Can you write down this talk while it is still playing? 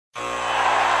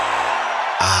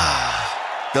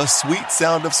The sweet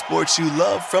sound of sports you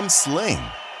love from Sling.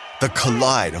 The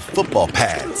collide of football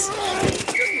pads.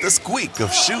 The squeak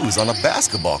of shoes on a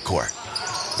basketball court.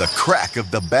 The crack of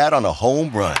the bat on a home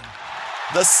run.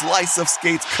 The slice of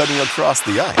skates cutting across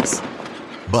the ice.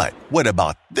 But what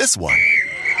about this one?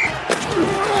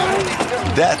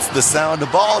 That's the sound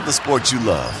of all the sports you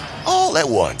love, all at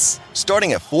once.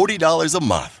 Starting at $40 a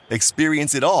month.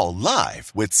 Experience it all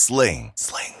live with Sling.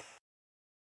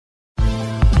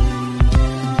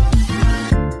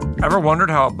 Ever wondered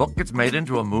how a book gets made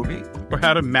into a movie? Or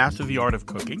how to master the art of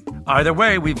cooking? Either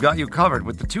way, we've got you covered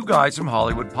with the Two Guys from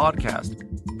Hollywood podcast.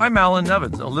 I'm Alan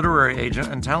Nevins, a literary agent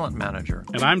and talent manager.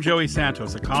 And I'm Joey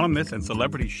Santos, a columnist and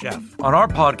celebrity chef. On our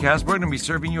podcast, we're going to be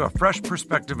serving you a fresh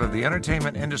perspective of the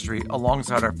entertainment industry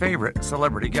alongside our favorite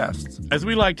celebrity guests. As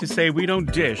we like to say, we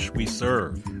don't dish, we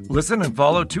serve. Listen and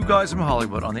follow Two Guys from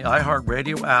Hollywood on the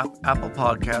iHeartRadio app, Apple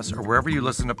Podcasts, or wherever you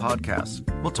listen to podcasts.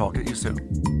 We'll talk at you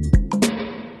soon.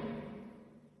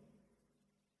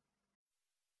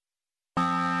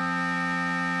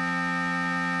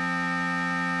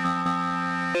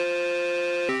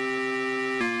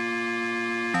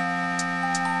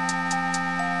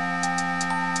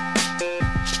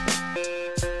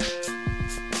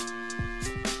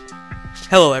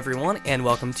 Hello everyone, and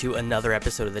welcome to another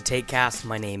episode of the TakeCast.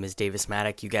 My name is Davis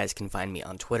Maddock. You guys can find me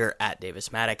on Twitter at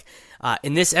Davis Maddock.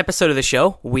 In this episode of the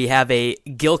show, we have a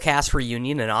Gilcast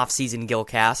reunion, an off-season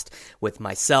Gilcast with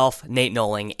myself, Nate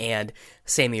Noling, and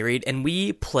Sammy Reed, and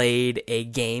we played a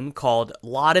game called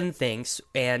Lauden Thinks,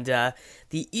 and the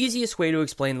easiest way to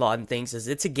explain Lauden Thinks is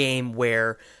it's a game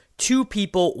where two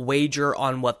people wager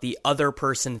on what the other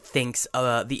person thinks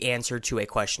the answer to a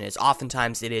question is.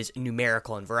 Oftentimes it is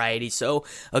numerical in variety, so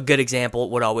a good example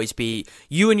would always be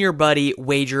you and your buddy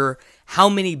wager how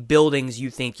many buildings you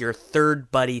think your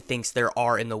third buddy thinks there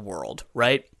are in the world,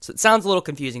 right? So it sounds a little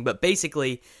confusing, but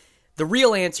basically the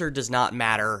real answer does not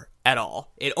matter at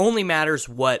all. It only matters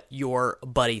what your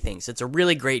buddy thinks. It's a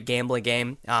really great gambling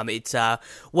game. It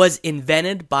was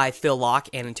invented by Phil Locke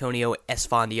and Antonio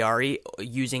Esfandiari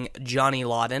using Johnny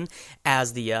Lauden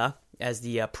as the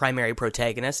primary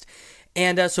protagonist.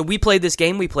 And so we played this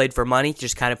game. We played for money.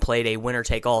 Just kind of played a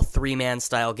winner-take-all three-man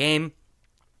style game.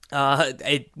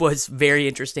 It was very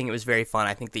interesting. It was very fun.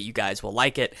 I think that you guys will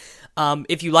like it.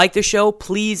 If you like the show,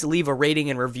 please leave a rating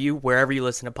and review wherever you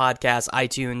listen to podcasts,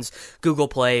 iTunes, Google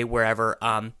Play, wherever.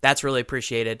 That's really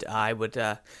appreciated. I would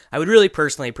really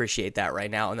personally appreciate that right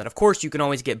now. And then, of course, you can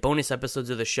always get bonus episodes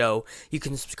of the show. You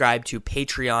can subscribe to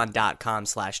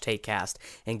patreon.com/takecast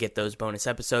and get those bonus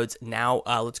episodes. Now,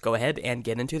 let's go ahead and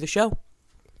get into the show.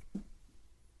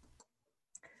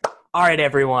 All right,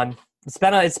 everyone. It's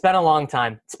been a long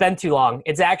time. It's been too long.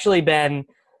 It's actually been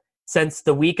since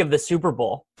the week of the Super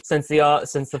Bowl, since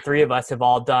the three of us have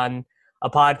all done a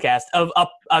podcast of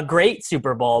a great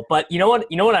Super Bowl. But you know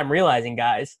what I'm realizing,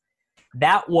 guys?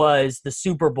 That was the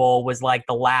Super Bowl was like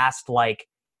the last like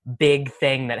big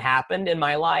thing that happened in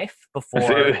my life before.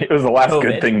 It was the last COVID.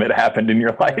 Good thing that happened in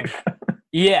your life.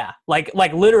 Yeah, like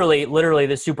literally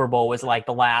the Super Bowl was like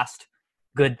the last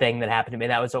good thing that happened to me.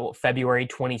 That was February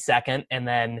 22nd, and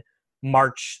then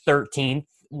March 13th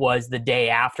was the day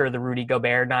after the Rudy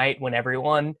Gobert night when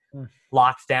everyone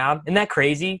locked down. Isn't that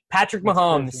crazy? Patrick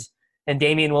Mahomes and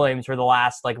Damian Williams were the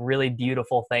last like really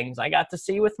beautiful things I got to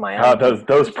see with my own.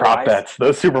 Those prop bets,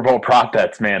 those Super Bowl prop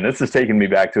bets, man, this is taking me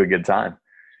back to a good time.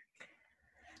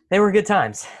 They were good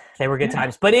times.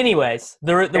 But anyways,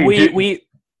 do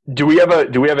we have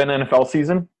an NFL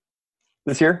season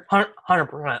this year?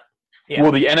 100%. Yeah.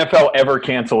 Will the NFL ever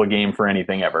cancel a game for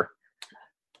anything ever?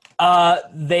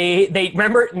 They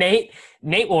remember Nate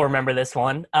will remember this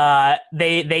one.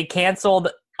 They canceled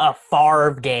a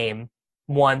Favre game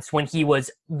once when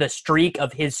the streak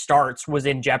of his starts was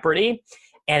in jeopardy,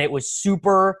 and it was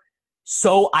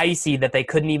so icy that they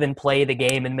couldn't even play the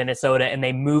game in Minnesota, and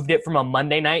they moved it from a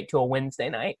Monday night to a Wednesday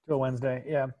night.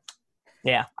 Yeah.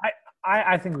 Yeah.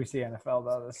 I think we see NFL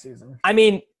though this season. I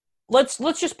mean, let's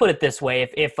just put it this way: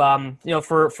 if for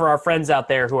our friends out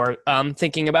there who are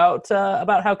thinking about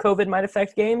how COVID might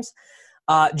affect games,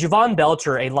 Javon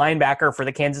Belcher, a linebacker for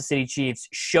the Kansas City Chiefs,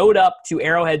 showed up to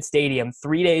Arrowhead Stadium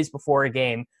 3 days before a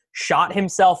game, shot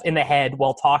himself in the head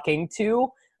while talking to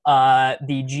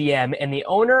the GM and the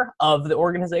owner of the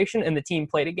organization, and the team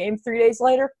played a game 3 days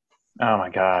later. Oh my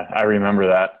God, I remember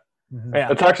that. Mm-hmm. Yeah.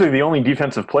 That's actually the only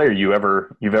defensive player you've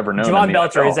ever known. Javon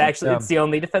Belcher is actually it's the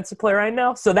only defensive player I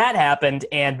know. So that happened,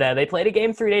 and they played a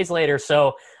game 3 days later.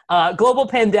 So global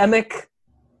pandemic,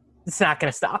 it's not going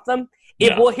to stop them.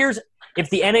 If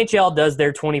the NHL does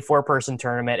their 24-person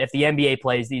tournament, if the NBA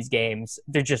plays these games,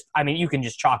 they're just, I mean, you can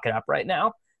just chalk it up right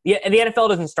now the NFL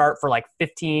doesn't start for like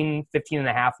 15 and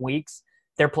a half weeks.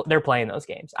 They're playing those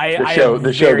games.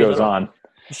 The show goes on.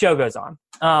 The show goes on.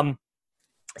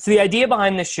 So the idea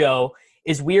behind this show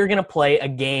is we are going to play a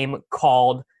game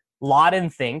called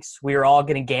Lawden Thinks. We are all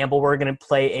going to gamble. We're going to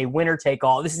play a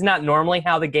winner-take-all. This is not normally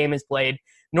how the game is played.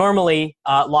 Normally,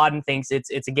 Lawden Thinks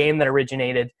it's a game that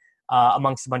originated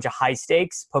amongst a bunch of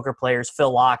high-stakes poker players.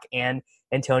 Phil Locke and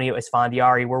Antonio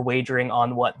Esfandiari were wagering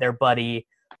on what their buddy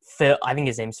Phil, I think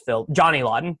his name's Phil, Johnny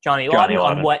Lawden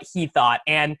on what he thought.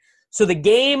 And so the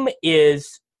game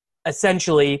is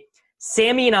essentially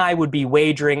Sammy and I would be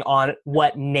wagering on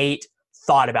what Nate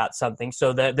thought about something.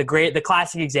 So the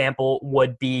classic example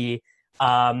would be,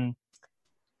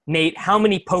 Nate, how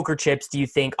many poker chips do you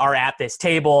think are at this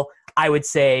table? I would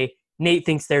say Nate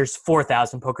thinks there's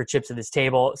 4,000 poker chips at this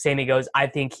table. Sammy goes, I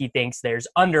think he thinks there's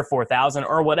under 4,000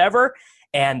 or whatever.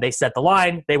 And they set the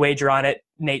line. They wager on it.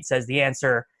 Nate says the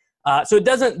answer. So it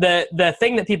doesn't. The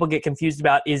thing that people get confused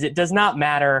about is it does not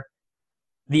matter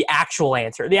the actual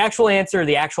answer. The actual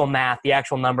math, the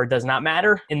actual number does not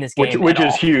matter in this game. Which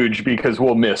is huge because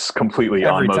we'll miss completely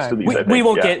Every on most time. of these. We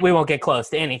won't get close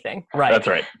to anything. Right. That's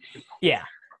right. Yeah.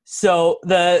 So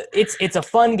it's a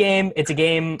fun game. It's a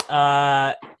game.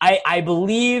 I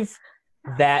believe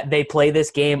that they play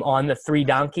this game on the Three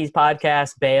Donkeys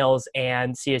podcast, Bales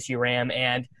and CSU Ram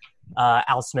and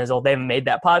Al Smizzle. They haven't made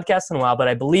that podcast in a while, but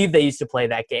I believe they used to play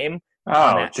that game.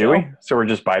 Oh, do we? So we're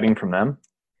just biting from them?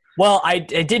 Well, I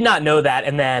did not know that,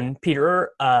 and then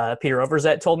Peter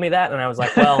Overzet told me that, and I was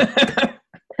like, well,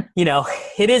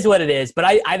 it is what it is. But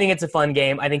I think it's a fun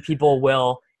game. I think people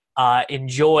will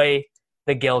enjoy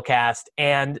the Gilcast,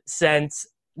 and since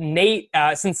Sammy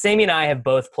and I have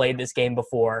both played this game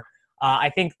before,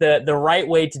 I think the right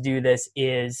way to do this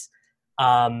is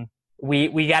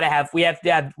we have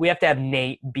to have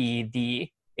Nate be the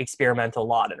experimental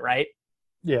Lawden, right?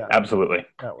 Yeah, Absolutely.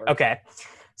 that works. Okay.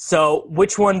 So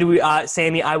which one do we,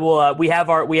 Sammy? I will. We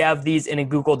have these in a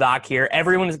Google Doc here.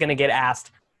 Everyone is going to get asked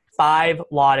 5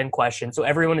 Lawden questions. So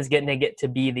everyone is getting to get to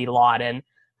be the Lawden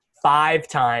 5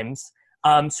 times.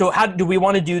 So how do we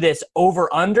want to do this?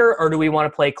 Over under, or do we want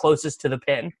to play closest to the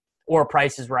pin, or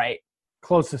Price is Right?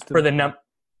 Closest to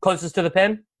Closest to the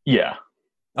pin. Yeah.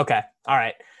 Okay. All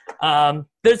right.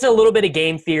 There's a little bit of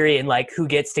game theory in like who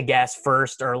gets to guess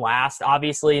first or last,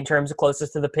 obviously in terms of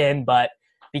closest to the pin, but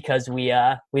because we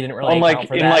didn't really account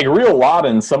for that. In like real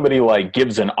Lawden, somebody like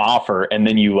gives an offer and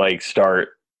then you like start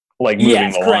like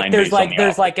moving the line. There's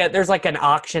like an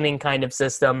auctioning kind of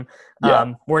system.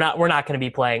 Yeah. We're not going to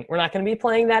be playing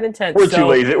that intense. We're too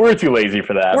lazy. We're too lazy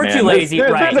for that. We're man. too lazy.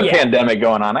 There's right? a pandemic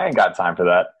going on. I ain't got time for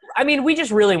that. I mean, we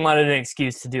just really wanted an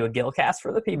excuse to do a Gilcast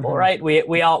for the people, right?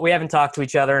 We haven't talked to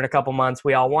each other in a couple months.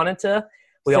 We all wanted to.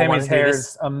 Sammy's do hair's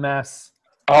this. a mess.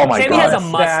 Oh my Sammy god. has a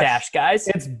mustache, guys.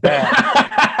 It's bad.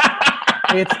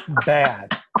 It's bad.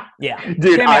 Yeah,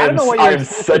 Dude, Sammy, I don't know what you're I'm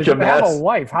such a I have mess. a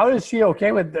wife. How is she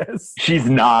okay with this? She's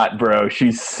not, bro.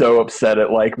 She's so upset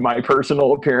at like my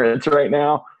personal appearance right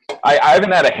now. I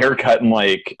haven't had a haircut in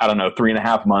like, I don't know,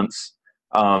 3.5 months.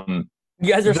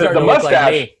 you guys are starting to look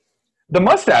like me. The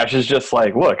mustache is just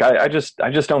like, look, I just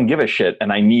don't give a shit,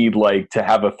 and I need like to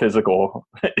have a physical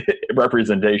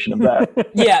representation of that.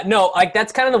 Yeah, no, like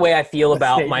that's kind of the way I feel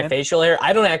about my statement. facial hair.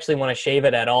 I don't actually want to shave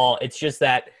it at all. It's just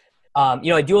that,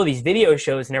 I do all these video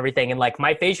shows and everything, and like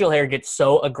my facial hair gets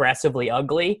so aggressively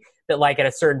ugly that like at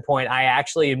a certain point, I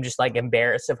actually am just like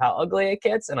embarrassed of how ugly it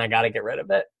gets, and I got to get rid of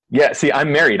it. Yeah, see,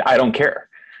 I'm married. I don't care.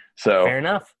 So Fair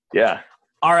enough. yeah.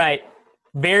 All right,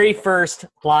 very first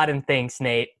Lawden Thinks,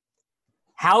 Nate.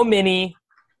 How many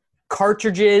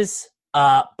cartridges,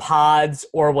 pods,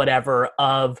 or whatever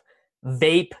of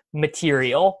vape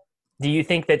material do you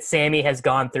think that Sammy has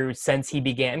gone through since he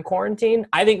began quarantine?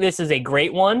 I think this is a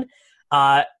great one.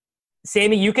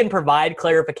 Sammy, you can provide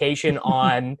clarification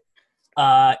on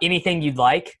anything you'd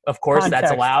like. Of course, Context,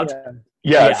 that's allowed.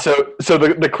 yeah. Yeah, so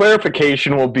the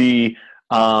clarification will be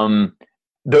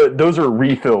those are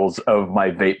refills of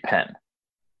my vape pen.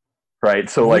 Right?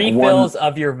 So like Refills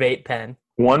of your vape pen.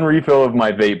 one refill of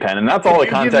my vape pen, and that's all the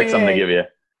context I'm going to give you.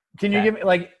 Can you give me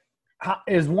like,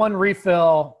 is one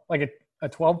refill like a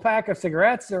 12-pack of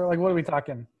cigarettes, or like what are we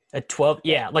talking? A 12,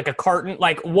 yeah, like a carton,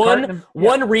 like one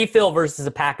refill versus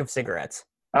a pack of cigarettes.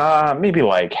 Maybe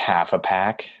like half a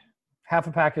pack. Half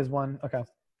a pack is one. Okay.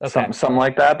 Okay. Something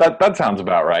like that. That sounds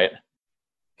about right.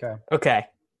 Okay.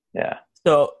 Yeah.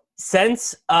 So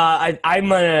since I'm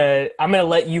gonna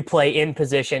let you play in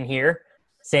position here,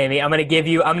 Sammy, I'm gonna give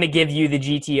you the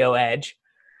GTO edge.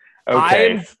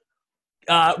 Okay.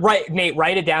 Nate,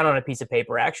 write it down on a piece of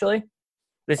paper. Actually,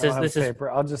 this is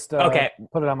paper. I'll just okay.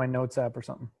 put it on my notes app or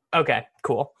something. Okay,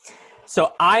 cool.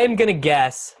 So I am going to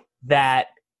guess that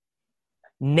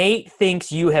Nate thinks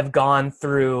you have gone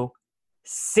through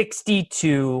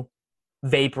 62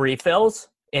 vape refills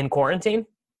in quarantine.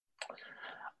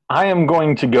 I am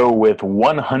going to go with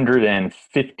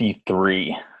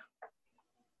 153.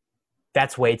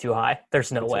 That's way too high.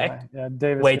 There's no way. Yeah,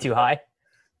 Davis. Way too high.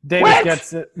 Davis What?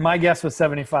 gets it. My guess was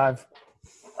 75.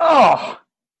 Oh,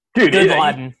 dude, Good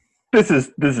Laden. this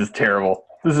is terrible.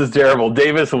 This is terrible.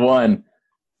 Davis won.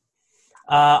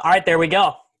 All right, there we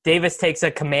go. Davis takes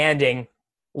a commanding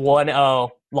 1-0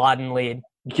 Laden lead.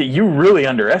 You really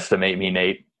underestimate me,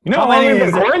 Nate. You know How how long many I've been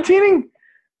is it? quarantining?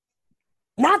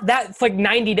 Not that. It's like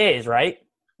 90 days, right?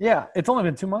 Yeah, it's only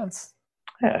been 2 months.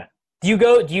 Yeah, Do you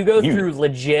go You- through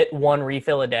legit one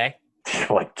refill a day?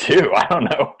 like 2. I don't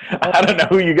know. I don't know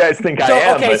who you guys think So, I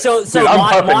am. okay, but, so dude, I'm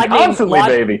puffing Ladening- constantly, Lad-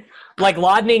 baby. Like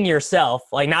Ladening yourself,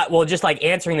 like just like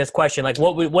answering this question. Like,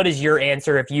 what is your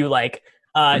answer if you like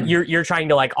you're trying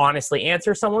to like honestly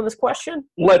answer someone this question?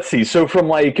 Let's see. So from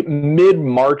like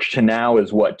mid-March to now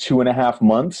is what, 2.5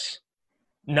 months?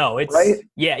 No, it's Right?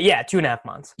 yeah, 2.5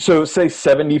 months. So say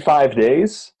 75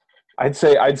 days. I'd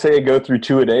say I go through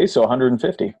 2 a day, so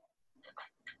 150.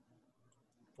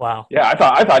 Wow. Yeah, I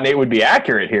thought Nate would be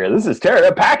accurate here. This is terrible.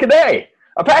 A pack a day,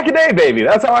 baby.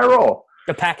 That's how I roll.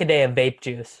 A pack a day of vape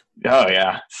juice. Oh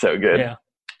yeah, so good. Yeah.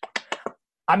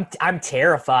 I'm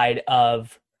terrified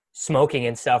of smoking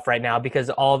and stuff right now because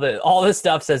all the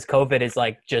stuff says COVID is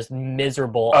like just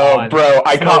miserable. Oh, on bro,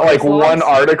 I caught like smoking one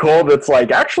laws. article that's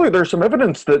like, actually, there's some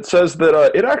evidence that says that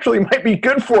it actually might be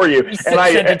good for you. You And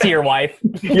I sent it to your wife.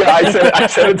 yeah, I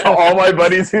said it to all my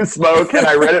buddies who smoke, and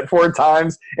I read it 4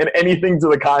 times. And anything to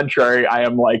the contrary, I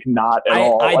am like not at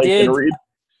all. I like, did. can read.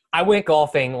 I went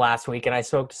golfing last week and I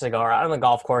smoked a cigar out on the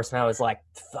golf course and I was like,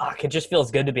 fuck, it just feels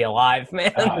good to be alive, man.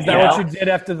 Is that what you did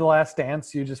after the last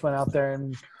dance? You just went out there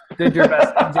and did your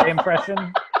best DJ impression?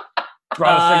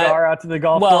 Brought a cigar out to the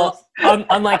golf course? Well,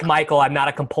 unlike Michael, I'm not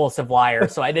a compulsive liar,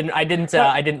 so I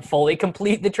didn't fully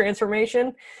complete the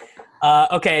transformation.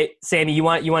 Okay, Sandy, you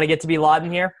want to get to be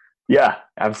Laden here? Yeah,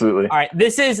 absolutely. All right,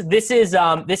 this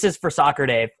is for Soccer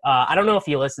Dave. I don't know if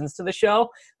he listens to the show,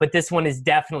 but this one is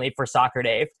definitely for Soccer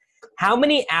Dave. How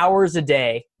many hours a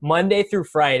day, Monday through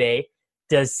Friday,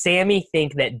 does Sammy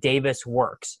think that Davis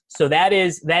works? So that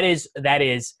is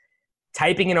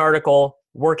typing an article,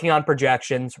 working on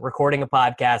projections, recording a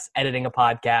podcast, editing a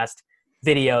podcast,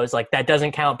 videos. Like that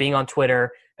doesn't count being on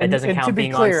Twitter. That doesn't And to count be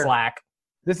being clear, on Slack.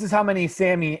 This is how many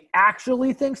Sammy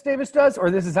actually thinks Davis does, or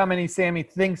this is how many Sammy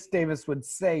thinks Davis would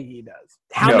say he does?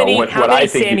 How No, many what Sammy I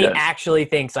think he does. actually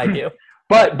thinks I do?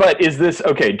 But is this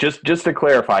okay? Just to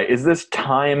clarify, is this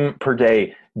time per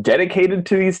day dedicated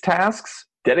to these tasks?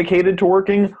 Dedicated to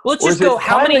working? Let's or just is go, it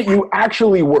how time many- that you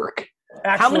actually work?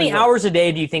 How many Actually work. hours a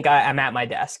day do you think I'm at my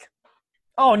desk?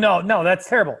 Oh, no, that's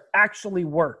terrible. Actually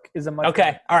work is a much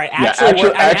Okay, all right. Yeah,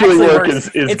 Actually work works.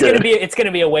 is it's good.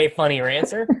 gonna be a way funnier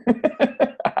answer.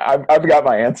 I've got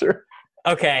my answer.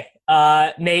 Okay,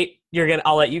 Nate,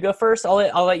 I'll let you go first.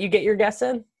 I'll let you get your guess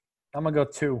in. I'm going to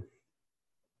go 2.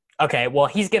 Okay, well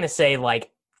he's gonna say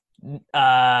like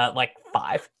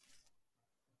 5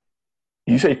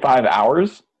 You say 5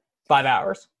 hours? 5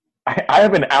 hours. I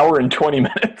have an hour and 20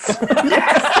 minutes.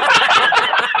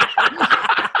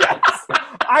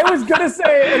 I was going to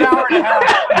say an hour and a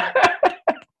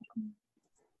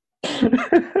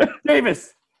half.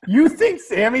 Davis, you think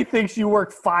Sammy thinks you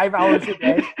work 5 hours a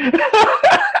day?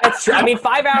 That's true. I mean,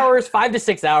 5 hours, 5 to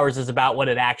 6 hours is about what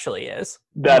it actually is.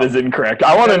 That is incorrect.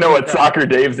 I want to know what Soccer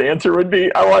Dave's answer would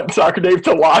be. I want Soccer Dave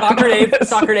to lock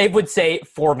Soccer Dave would say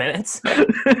 4 minutes.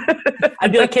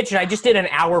 I'd be like, Kitchen, I just did an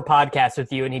hour podcast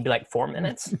with you, and he'd be like, 4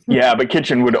 minutes. Yeah, but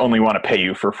Kitchen would only want to pay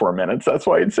you for 4 minutes. That's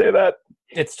why he'd say that.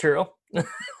 It's true. All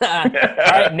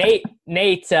right,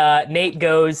 Nate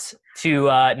goes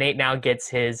to Nate now gets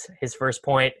his first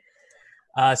point.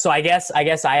 So I guess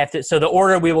I have to. So the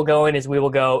order we will go in is we will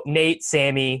go Nate,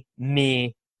 Sammy,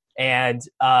 me, and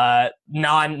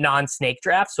non snake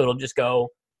draft. So it'll just go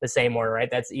the same order, right?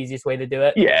 That's the easiest way to do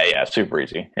it. Yeah, super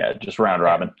easy. Yeah, just round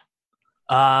robin.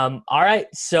 All right.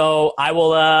 So I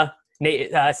will.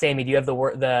 Nate, Sammy, do you have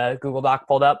the Google Doc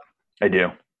pulled up? I do.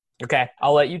 Okay,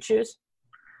 I'll let you choose.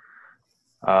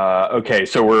 Okay,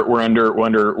 so we're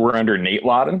under Nate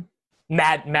Laden.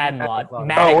 Madden Lod.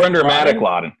 Oh, we're under Maddock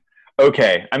Laden.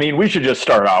 Okay, I mean, we should just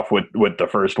start off with the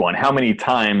first one. How many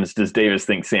times does Davis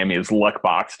think Sammy is luck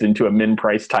boxed into a min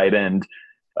price tight end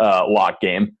lock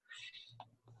game?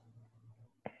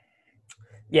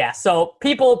 Yeah, so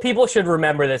people should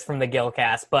remember this from the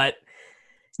Gilcast, but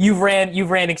you've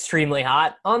ran extremely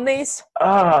hot on these.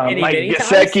 Mike many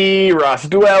Gesicki, Ross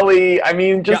Dwelly. I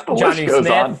mean, just the list Jonnu goes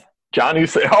Smith. on. Jonnu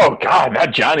said, "Oh God,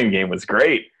 that Jonnu game was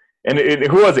great." And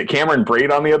who was it? Cameron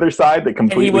Braid on the other side that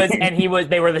completely.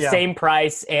 They were the same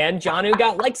price, and Jonnu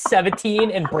got like 17,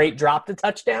 and Brait dropped a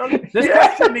touchdown. This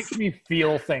question makes me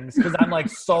feel things because I'm like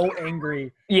so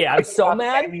angry. Yeah, I'm so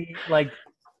mad. Like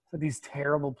for these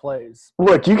terrible plays.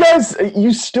 Look, you guys,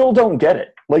 you still don't get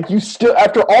it. Like you still,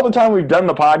 after all the time we've done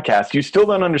the podcast, you still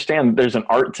don't understand that there's an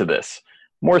art to this,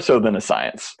 more so than a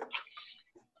science.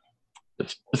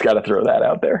 Just got to throw that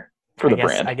out there. For the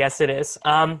brand. I guess it is.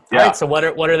 All right. So what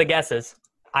are the guesses?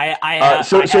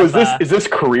 Is this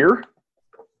career?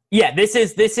 Yeah, this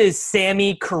is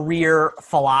Sammy career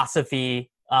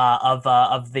philosophy of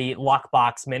the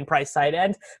Luckbox min price side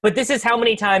end. But this is how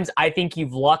many times I think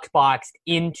you've Luckboxed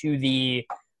into the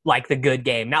good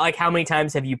game. Not like how many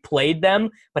times have you played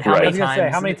them, but how many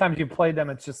times? How many times you played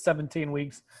them? It's just 17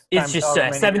 weeks. It's just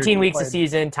 17 weeks a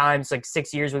season times like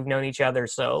 6 years we've known each other.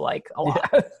 So like a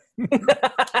lot. Yeah.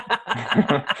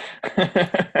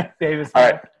 Davis. All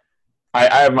right,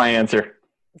 I have my answer.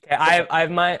 Okay, I have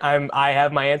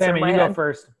my answer. Sammy, in my you head. go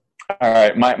first. All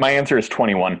right, my answer is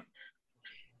 21.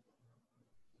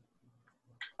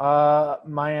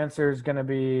 My answer is gonna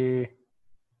be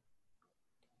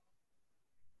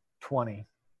 20.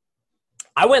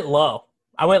 I went low.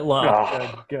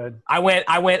 Oh. Good. I went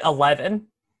 11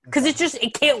 because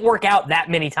it can't work out that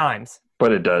many times.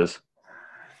 But it does.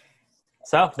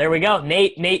 So there we go.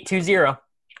 Nate 2-0.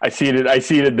 I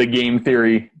ceded the game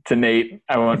theory to Nate.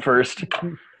 I went first.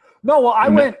 No, well, I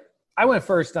went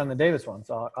first on the Davis one,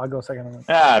 so I'll go second on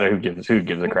this. Who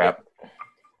gives a crap?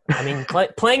 I mean,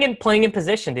 playing in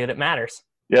position, dude, it matters.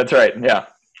 Yeah, that's right. Yeah.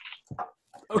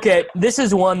 Okay, this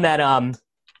is one that I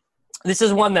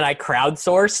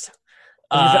crowdsourced.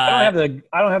 I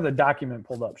don't have the document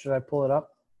pulled up. Should I pull it up?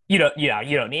 You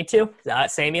don't need to.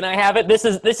 Sammy and I have it. This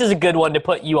is a good one to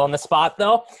put you on the spot,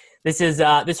 though. This was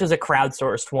a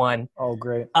crowdsourced one. Oh,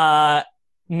 great.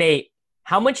 Nate,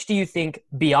 how much do you think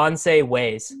Beyonce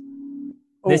weighs?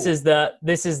 This is the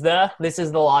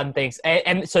Laden things,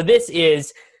 and so this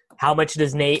is how much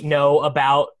does Nate know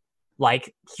about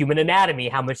like human anatomy?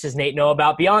 How much does Nate know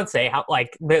about Beyonce? How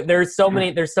there's so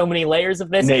many layers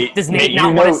of this. Does Nate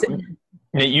not want to?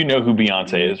 Nate, you know who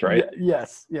Beyonce is, right?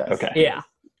 Yes. Okay. Yeah.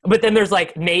 But then there's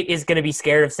like Nate is going to be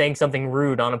scared of saying something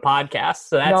rude on a podcast,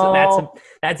 so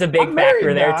that's a big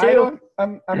factor there too.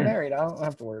 I'm married. I don't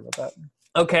have to worry about that.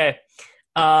 Okay,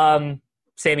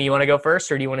 Sammy, you want to go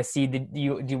first, or do you want to cede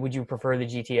would you prefer the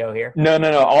GTO here? No.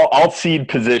 I'll cede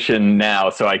position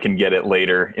now so I can get it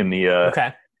later in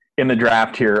the in the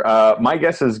draft here. My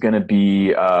guess is going to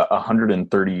be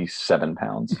 137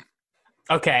 pounds.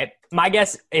 Okay, my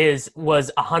guess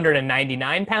was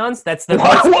 199 pounds. That's the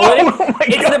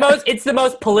most. It's the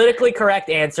most politically correct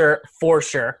answer for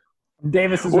sure.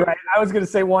 Davis is right. I was going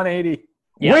to say 180.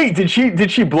 Yeah. Wait, did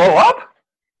she blow up?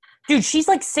 Dude, she's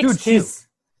like 6'2".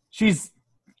 She's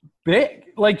big.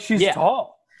 Like she's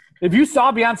tall. If you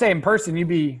saw Beyonce in person, you'd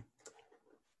be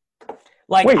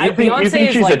like. Wait, you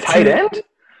think she's like a tight end?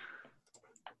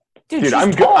 Dude,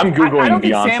 I'm googling I don't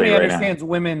think Beyonce Sammy right understands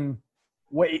women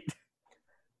weight.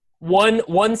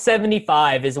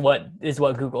 175 is what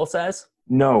Google says.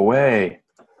 No way.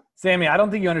 Sammy, I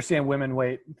don't think you understand women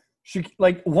weight. She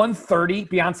like 130.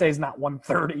 Beyonce is not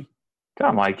 130.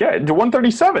 I'm like, yeah, to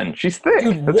 137. She's thick.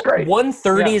 Dude, that's great.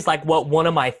 130 is like what one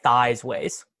of my thighs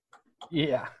weighs.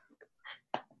 Yeah.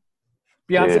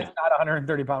 Beyonce's not a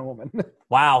 130-pound woman.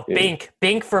 Wow, Dude.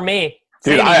 Bink for me.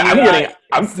 Dude,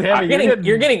 Sammy,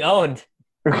 you're getting owned.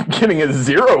 I'm getting a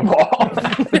zero ball.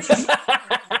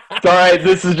 It's all right.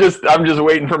 I'm just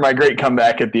waiting for my great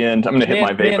comeback at the end. I'm going to hit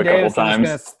my vape a couple times. I'm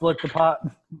going to split the pot.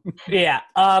 Yeah.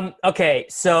 Okay.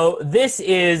 So this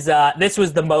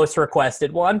was the most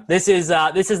requested one. This is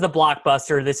the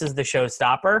blockbuster. This is the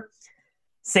showstopper.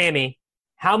 Sammy,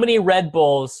 how many Red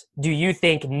Bulls do you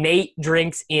think Nate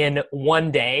drinks in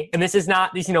one day? And this is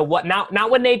not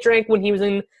what Nate drank when he was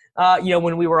in,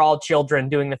 when we were all children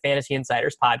doing the Fantasy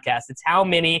Insiders podcast. It's how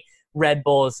many Red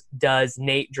Bulls does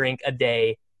Nate drink a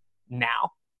day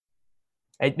now?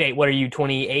 Nate, what are you,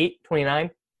 28,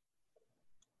 29?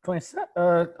 27.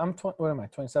 I'm 20. What am I?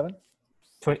 27.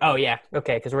 20, oh yeah,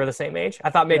 okay, because we're the same age.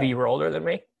 I thought maybe you were older than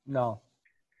me. No.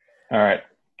 All right,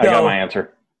 I got my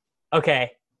answer.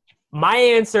 Okay, my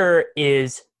answer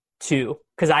is 2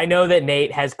 because I know that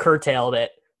Nate has curtailed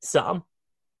it some.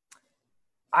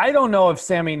 I don't know if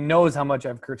Sammy knows how much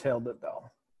I've curtailed it though.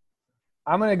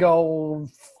 I'm gonna go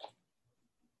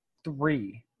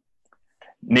 3.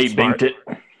 Nate banked it.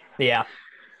 Yeah.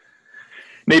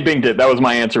 Nate binged it. That was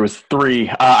my answer, was 3.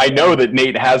 I know that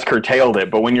Nate has curtailed it,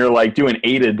 but when you're like doing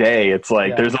 8 a day, it's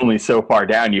like there's only so far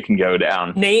down you can go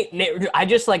down. Nate, I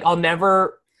just like, I'll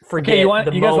never forget you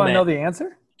the guys moment. want to know the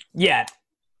answer? Yeah.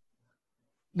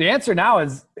 The answer now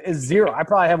is 0. I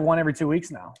probably have one every 2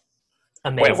 weeks now.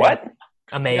 Amazing. Wait, what?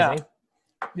 Amazing.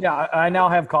 Yeah, I now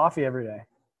have coffee every day.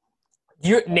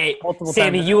 Nate, Multiple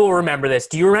Sammy, times. you will remember this.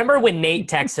 Do you remember when Nate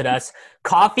texted us,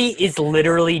 coffee is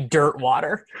literally dirt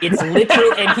water? It's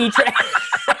literally, and he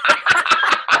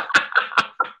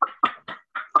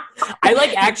I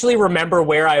like actually remember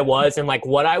where I was and like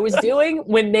what I was doing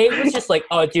when Nate was just like,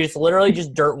 oh, dude, it's literally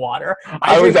just dirt water.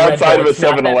 I was drink Red outside Bull, of a it's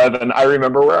not that- 7-Eleven. I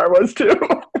remember where I was too.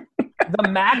 The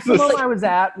maximum I was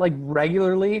at, like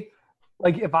regularly,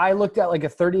 like if I looked at like a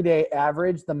 30-day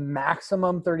average, the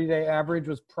maximum 30-day average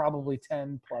was probably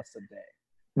 10 plus a day.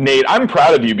 Nate, I'm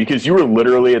proud of you because you were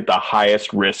literally at the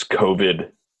highest risk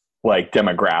COVID like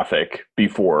demographic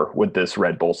before with this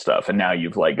Red Bull stuff, and now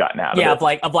you've like gotten out of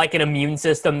it. of like an immune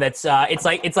system that's it's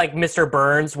like Mr.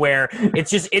 Burns, where it's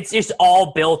just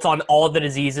all built on all the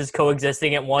diseases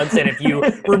coexisting at once, and if you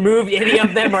remove any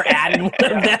of them or add one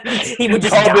of them, he would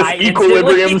just All die this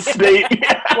equilibrium instantly. state.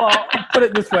 Well, put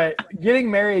it this way: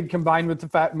 getting married combined with the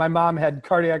fact my mom had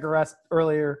cardiac arrest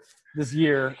earlier this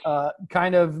year,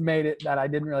 kind of made it that I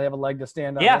didn't really have a leg to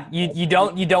stand on. Yeah, you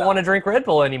don't want to drink Red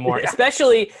Bull anymore. Yeah.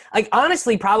 Especially, like,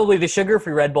 honestly, probably the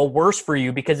sugar-free Red Bull worse for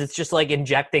you because it's just like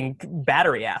injecting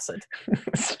battery acid.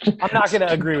 I'm not going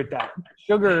to agree with that.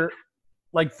 Sugar,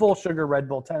 like full sugar Red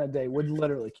Bull 10 a day would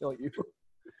literally kill you.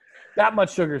 That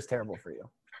much sugar is terrible for you.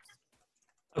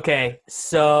 Okay,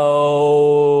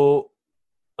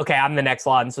 I'm the next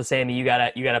lot, and so Sammy, you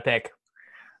gotta pick.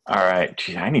 All right.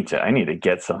 Gee, I need to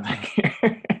get something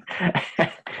here.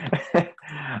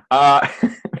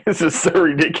 This is so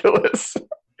ridiculous.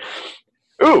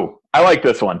 Ooh, I like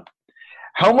this one.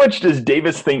 How much does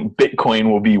Davis think Bitcoin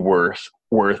will be worth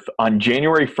on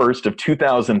January 1st of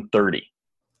 2030?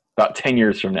 About 10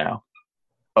 years from now.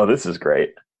 Oh, this is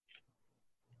great.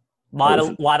 Lot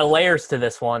of layers to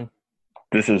this one.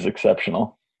 This is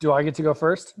exceptional. Do I get to go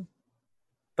first?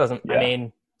 Doesn't Yeah. I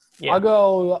mean? Yeah. I'll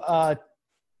go.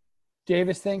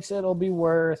 Davis thinks it'll be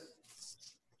worth.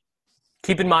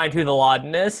 Keep in mind who the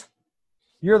Laden is.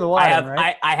 You're the lion,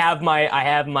 right? I have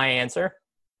my answer.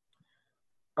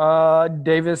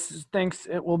 Davis thinks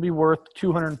it will be worth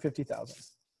 $250,000.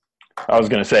 I was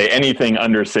going to say anything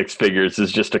under 6 figures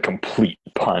is just a complete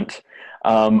punt.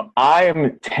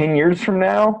 I'm 10 years from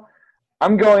now.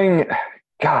 I'm going.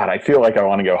 God, I feel like I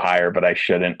want to go higher, but I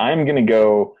shouldn't. I'm going to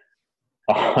go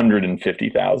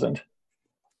 150,000.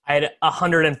 I had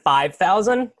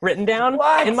 105,000 written down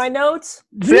in my notes.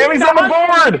 Sammy's on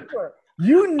the board.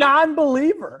 You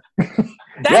non-believer. That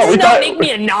Yeah, does we not thought- make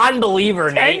me a non-believer,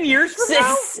 10 Nate. years from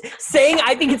now? Saying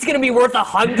I think it's going to be worth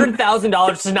 $100,000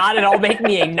 does not at all make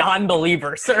me a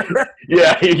non-believer, sir.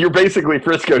 Yeah, you're basically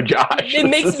Frisco Josh. It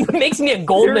makes me a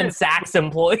Goldman Sachs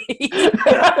employee.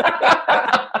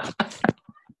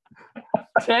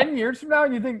 10 years from now,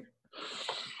 you think?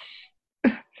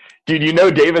 Dude, you know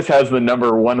Davis has the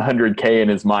number 100K in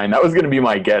his mind. That was going to be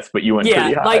my guess, but you went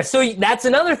pretty high. like so that's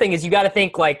another thing is you got to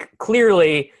think like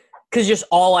clearly because just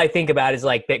all I think about is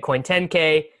like Bitcoin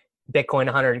 10K, Bitcoin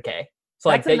 100K. So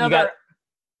like that you got.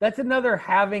 That's another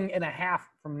halving and a half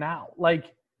from now. Like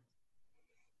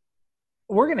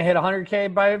we're gonna hit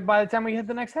 100K by the time we hit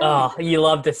the next halving. Oh, you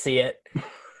love to see it.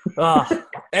 Oh,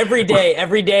 every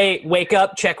day, wake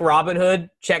up, check Robinhood,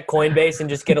 check Coinbase, and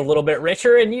just get a little bit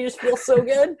richer, and you just feel so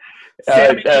good.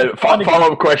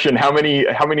 Follow-up question: How many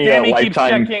Sammy keeps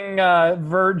lifetime? checking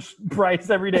Verge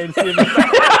price every day to see if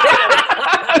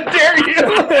How dare you?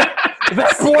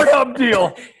 that Pornhub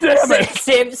deal. Damn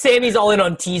it! Sammy's all in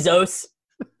on Tezos.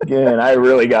 Again, I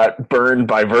really got burned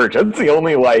by Verge. That's the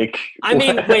only I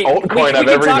mean, wait, altcoin we I've can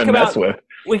ever talk even messed with.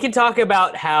 We can talk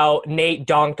about how Nate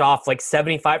donked off like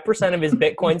 75% of his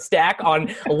Bitcoin stack on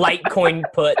Litecoin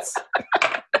puts.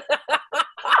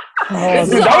 This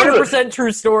is a 100%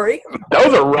 true story. That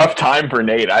was a rough time for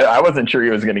Nate. I wasn't sure he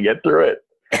was going to get through it.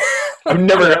 I've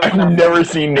never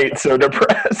seen Nate so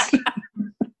depressed.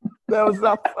 That was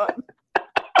not fun.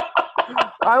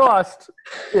 I lost,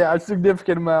 a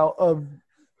significant amount of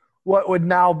what would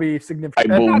now be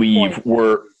significant. I believe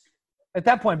At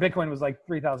that point, Bitcoin was like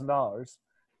 $3,000,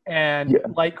 and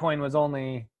Litecoin was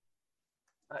only,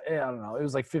 I don't know, it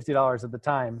was like $50 at the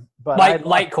time. But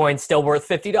Litecoin's still worth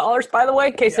 $50, by the way,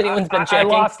 in case anyone's been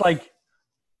checking. I lost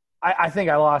I think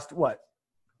I lost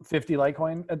 50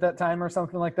 Litecoin at that time or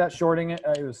something like that, shorting it.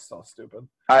 It was so stupid.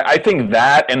 I think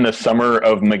that and the summer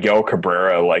of Miguel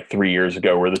Cabrera like 3 years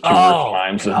ago were the two worst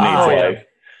times of Nate's life.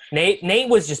 Nate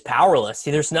was just powerless.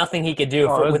 See, there's nothing he could do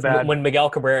when Miguel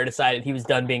Cabrera decided he was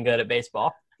done being good at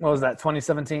baseball. What was that,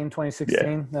 2017, 2016?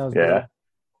 Yeah. That was Yeah.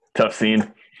 Tough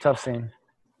scene. tough scene.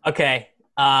 Okay.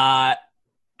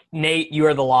 Nate, you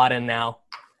are the lot in now.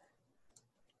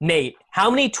 Nate,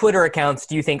 how many Twitter accounts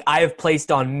do you think I have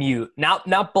placed on mute?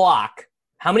 Not block.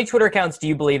 How many Twitter accounts do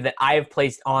you believe that I have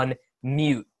placed on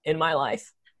mute in my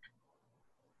life?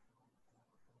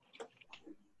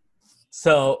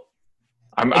 So,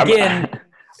 I'm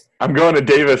going to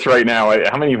Davis right now.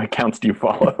 How many accounts do you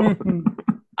follow?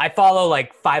 I follow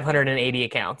like 580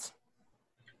 accounts.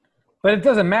 But it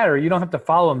doesn't matter. You don't have to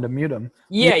follow him to mute him.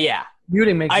 Yeah.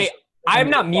 Muting makes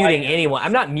I'm not muting anyone.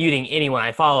 I'm not muting anyone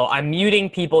I follow. I'm muting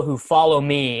people who follow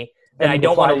me that I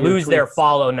don't want to lose their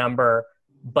follow number,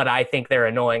 but I think they're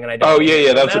annoying and I don't. Oh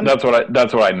yeah.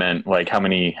 That's what I meant. Like how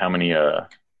many?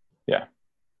 Yeah.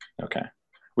 Okay.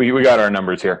 We got our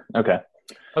numbers here. Okay.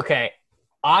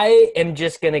 I am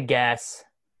just gonna guess.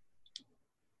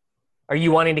 Are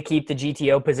you wanting to keep the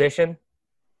GTO position?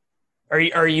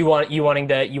 Are you wanting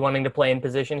to play in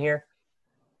position here?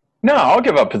 No, I'll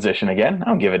give up position again. I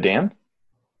don't give a damn.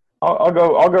 I'll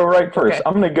go right first. Okay.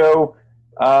 I'm gonna go.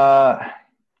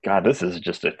 God, this is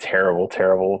just a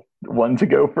terrible one to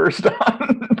go first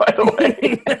on. By the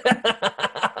way,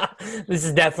 this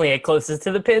is definitely a closest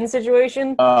to the pin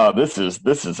situation. This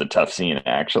is a tough scene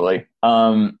actually.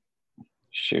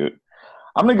 Shoot,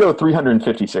 I'm gonna go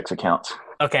 356 accounts.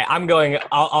 Okay, I'm going.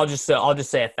 I'll just say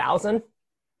 1,000.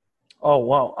 Oh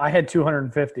wow, I had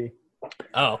 250.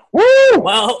 Oh. Woo!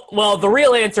 Well, the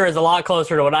real answer is a lot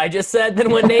closer to what I just said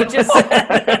than what Nate just said.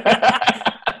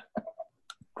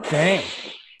 Dang.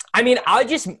 I mean,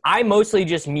 I mostly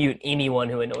just mute anyone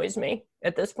who annoys me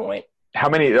at this point. How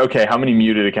many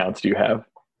muted accounts do you have?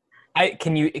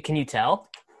 Can you tell?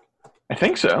 I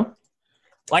think so.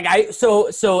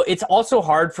 So it's also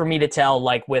hard for me to tell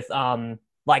like with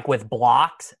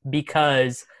blocks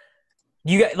because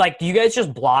do you guys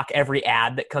just block every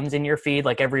ad that comes in your feed,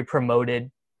 like every promoted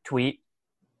tweet?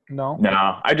 No,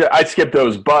 I skip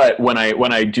those. But when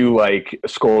I do like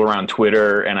scroll around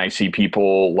Twitter and I see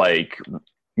people like,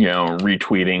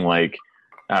 retweeting like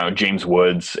James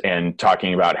Woods and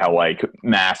talking about how like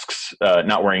masks,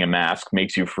 not wearing a mask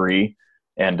makes you free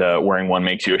and wearing one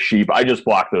makes you a sheep. I just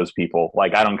block those people.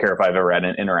 Like, I don't care if I've ever had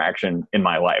an interaction in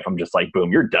my life. I'm just like,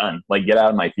 boom, you're done. Like, get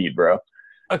out of my feed, bro.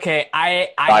 Okay,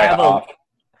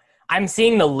 I'm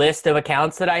seeing the list of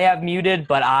accounts that I have muted,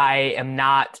 but I am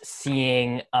not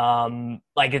seeing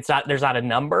there's not a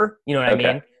number. You know what I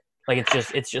mean? Like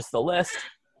it's just the list.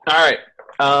 All right.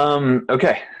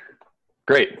 Okay.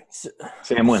 Great.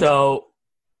 Sam wins. So,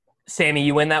 Sammy,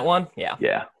 you win that one? Yeah.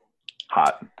 Yeah.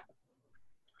 Hot.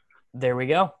 There we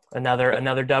go.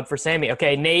 Another dub for Sammy.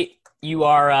 Okay, Nate, you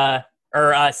are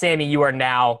Sammy, you are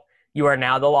now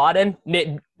the lot in.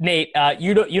 Nate,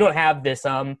 you don't have this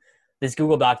this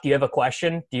Google Doc. Do you have a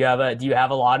question? Do you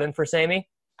have a lot in for Sammy?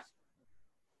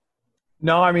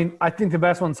 No, I mean, I think the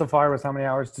best one so far was how many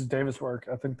hours does Davis work?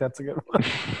 I think that's a good one.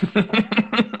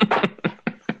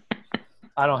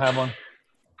 I don't have one.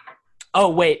 Oh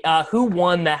wait, who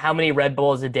won the how many Red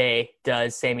Bulls a day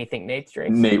does Sammy think Nate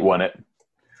drinks? Nate won it.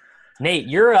 Nate,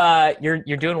 you're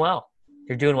doing well.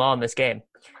 You're doing well in this game.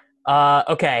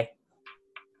 Okay.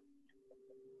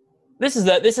 This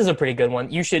is a pretty good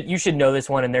one. You should know this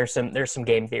one, and there's some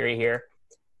game theory here.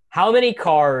 How many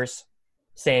cars,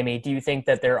 Sammy, do you think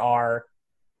that there are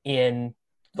in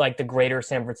like the greater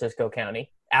San Francisco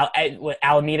County,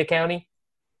 Alameda County?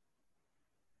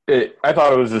 I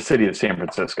thought it was the city of San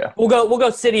Francisco. We'll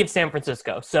go city of San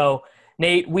Francisco. So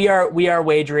Nate, we are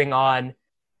wagering on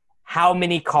how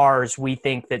many cars we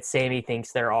think that Sammy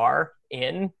thinks there are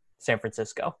in San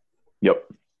Francisco. Yep,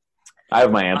 I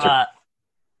have my answer.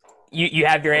 You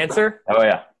have your answer? Oh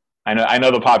yeah, I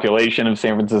know the population of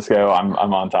San Francisco. I'm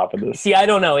on top of this. See, I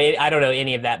don't know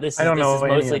any of that. This is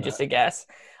mostly just a guess.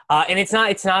 And it's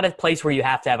not a place where you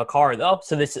have to have a car though.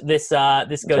 So this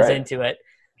goes into it.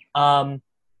 I'm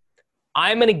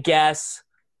gonna guess.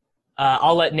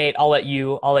 I'll let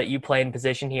you play in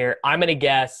position here. I'm gonna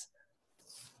guess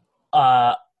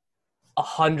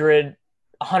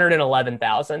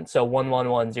 111,000. So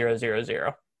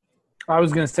 111,000. I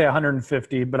was going to say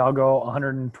 150, but I'll go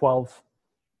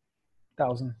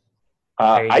 112,000.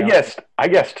 I guessed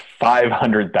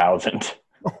 500,000.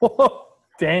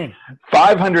 Dang.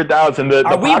 500,000.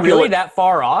 Are we really that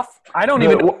far off? I don't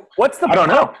even know. I don't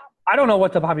know. I don't know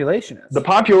what the population is. The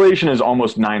population is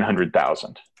almost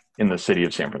 900,000 in the city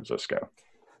of San Francisco.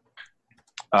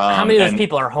 How many of those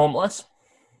people are homeless?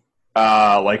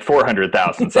 Like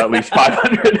 400,000. So at least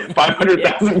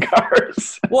 500,000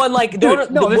 cars. Well, like, there's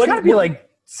got to be like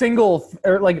single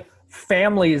or like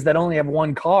families that only have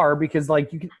one car because like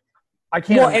I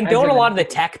can't. Well, and don't a lot of the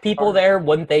tech people there,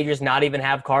 wouldn't they just not even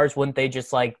have cars? Wouldn't they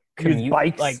just like commute? Use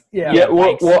bikes? Like, yeah.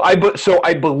 Well,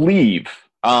 I believe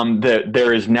that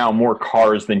there is now more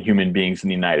cars than human beings in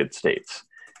the United States,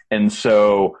 and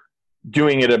so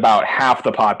doing it about half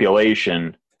the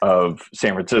population of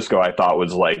San Francisco, I thought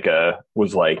was like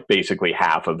basically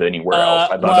half of anywhere else.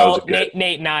 I thought that was good.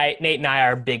 Nate and I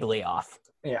are bigly off.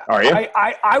 Yeah. Are you?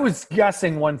 I was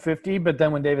guessing 150, but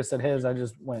then when Davis said his, I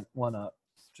just went one up.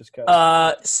 Just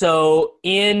cause. So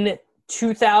in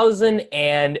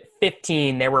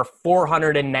 2015, there were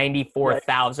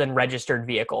 494,000 registered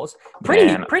vehicles.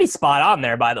 Pretty spot on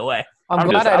there, by the way. I'm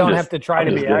glad I don't have to try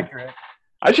to be accurate.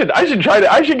 I should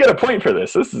get a point for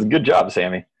this. This is a good job,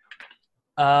 Sammy.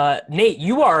 Nate,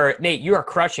 you are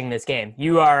crushing this game.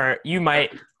 You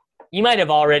might have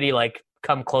already like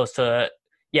come close to.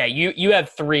 Yeah, you have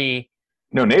 3.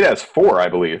 No, Nate has 4, I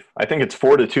believe. I think it's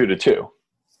 4-2.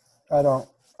 I don't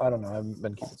know. I haven't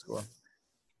been keeping score.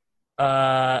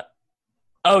 Oh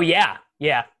yeah.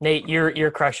 Nate,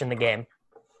 you're crushing the game.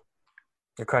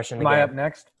 You're crushing the game. Am I up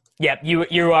next? Yep,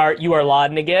 you are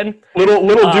lauding again.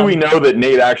 Little do we know that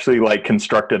Nate actually like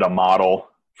constructed a model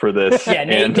for this. Yeah,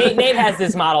 Nate has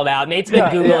this modeled out. Nate's been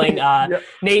Googling.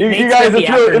 Nate, you guys,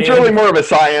 it's really more of a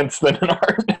science than an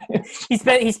art. He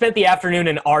spent the afternoon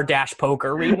in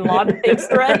r-poker reading a lot of Nate's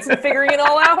threads and figuring it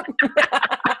all out.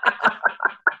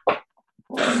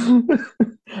 All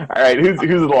right,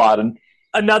 who's lauding?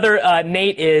 Another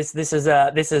Nate is this is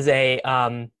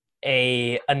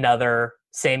another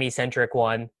Sammy centric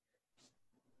one.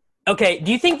 Okay,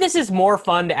 do you think this is more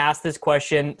fun to ask this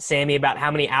question, Sammy, about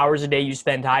how many hours a day you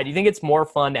spend high? Do you think it's more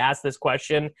fun to ask this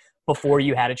question before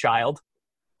you had a child?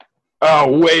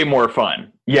 Oh, way more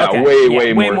fun. Yeah, okay.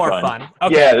 way more fun.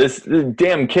 Okay. Yeah, this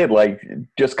damn kid like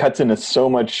just cuts into so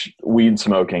much weed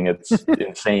smoking. It's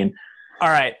insane. All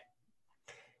right,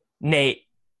 Nate.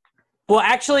 Well,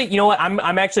 actually, you know what?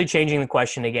 I'm actually changing the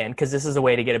question again because this is a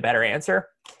way to get a better answer.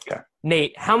 Okay.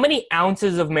 Nate, how many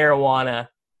ounces of marijuana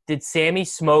did Sammy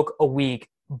smoke a week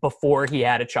before he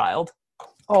had a child?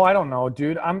 Oh, I don't know,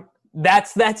 dude.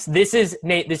 This is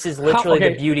Nate. This is literally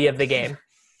the beauty of the game.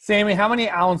 Sammy, how many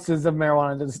ounces of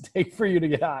marijuana does it take for you to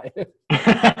get high?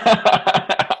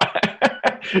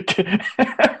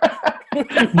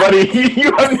 Buddy,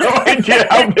 you have no idea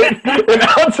how big an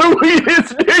ounce of weed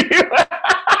is, do you?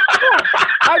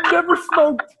 I've never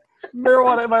smoked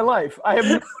marijuana in my life. I have.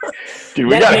 Dude,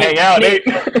 we gotta hang out, Nate.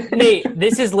 Nate,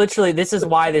 this is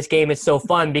why this game is so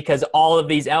fun because all of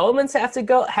these elements have to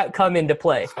come into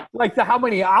play. Like the how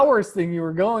many hours thing you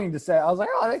were going to say, I was like,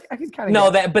 oh, I can kind of.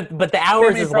 No, but the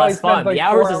hours is less fun. Like the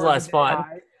hours is less fun.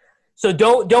 So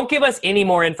don't give us any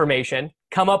more information.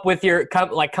 Come up with your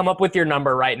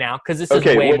number right now because this is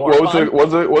way more fun.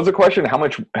 What was the question? How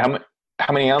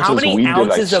many ounces of weed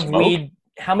did I smoke?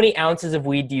 How many ounces of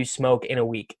weed do you smoke in a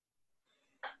week?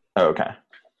 Oh, okay.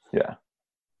 Yeah.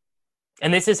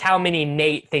 And this is how many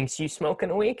Nate thinks you smoke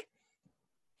in a week.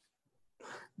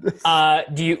 Do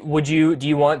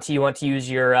you want to use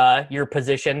your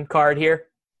position card here?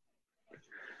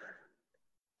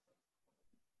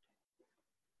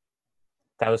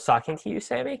 That was talking to you,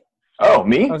 Sammy? Oh,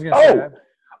 me? I was gonna say that.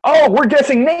 Oh, we're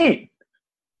guessing Nate.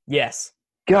 Yes.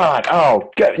 God,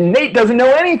 Nate doesn't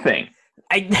know anything.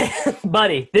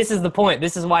 Buddy, this is the point.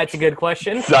 This is why it's a good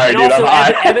question. Sorry, and dude, also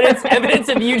I'm high. evidence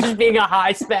of you just being a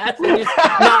high spaz and just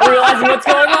not realizing what's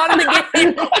going on in the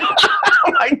game.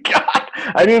 Oh my God!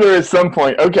 I knew there was some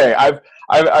point. Okay, I've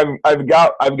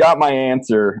got my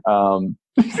answer.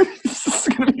 This is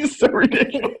gonna be so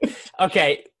ridiculous.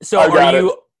 Okay,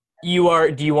 so do you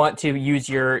want to use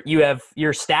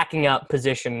you're stacking up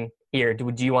position here? Do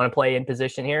you want to play in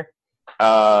position here?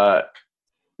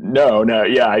 No,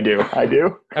 yeah, I do.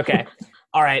 Okay.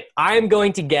 All right. I'm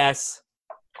going to guess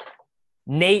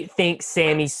Nate thinks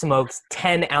Sammy smokes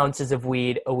 10 ounces of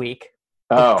weed a week.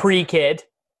 Pre-kid.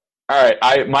 All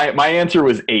right. My answer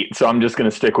was 8, so I'm just going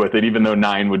to stick with it, even though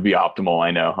 9 would be optimal. I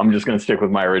know. I'm just going to stick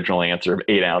with my original answer of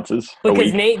 8 ounces.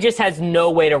 Because Nate just has no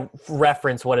way to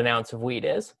reference what an ounce of weed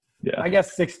is. Yeah. I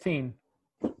guess 16.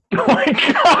 Oh my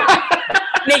God.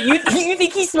 Nate, you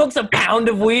think he smokes a pound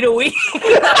of weed a week?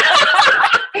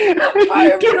 I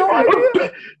have no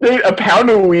idea. Dude, a pound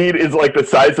of weed is like the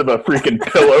size of a freaking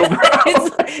pillow, bro.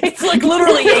 It's like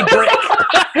literally a brick.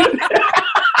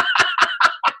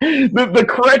 The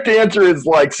correct answer is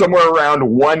like somewhere around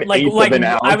 1/8 of an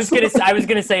ounce. I was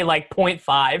gonna say like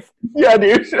 0.5. Yeah,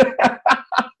 dude.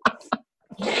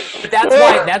 But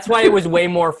that's why it was way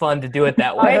more fun to do it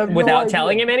that way without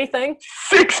telling him anything.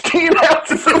 16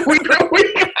 ounces of weed a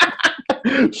week.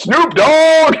 Snoop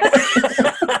Dogg.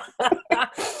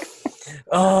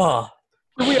 Oh,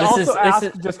 Can we also ask,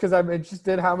 just because I'm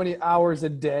interested, how many hours a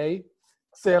day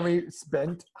Sammy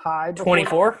spent high?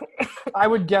 24. I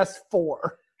would guess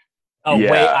 4. Oh,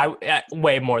 Yeah.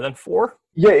 way more than 4.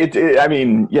 Yeah, I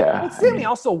mean, yeah. But Sammy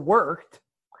also worked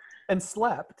and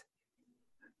slept.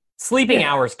 Sleeping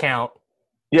hours count.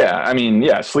 Yeah, I mean,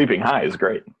 yeah, sleeping high is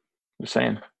great. Just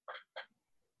saying.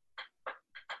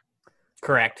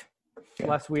 Correct.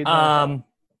 Less weed. Than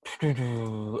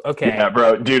Okay. Yeah,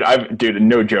 bro, dude,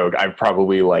 no joke. I've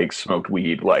probably like smoked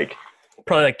weed like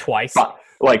Probably like twice.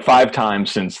 5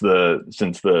 times since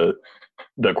the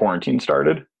quarantine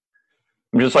started.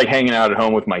 I'm just like hanging out at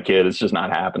home with my kid. It's just not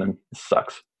happening. It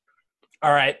sucks.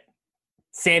 All right.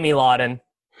 Sammy Lawden.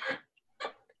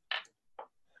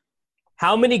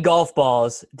 How many golf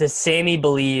balls does Sammy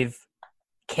believe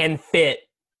can fit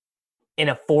in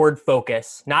a Ford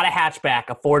Focus? Not a hatchback,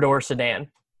 a 4-door sedan.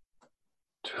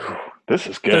 This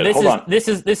is good. Hold on. This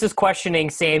is questioning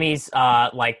Sammy's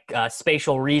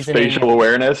spatial reasoning, Spatial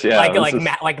awareness, yeah.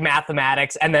 like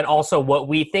mathematics, and then also what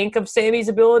we think of Sammy's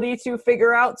ability to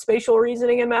figure out spatial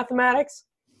reasoning and mathematics.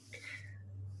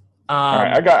 All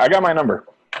right, I got my number.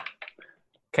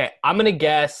 Okay, I'm gonna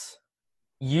guess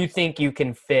you think you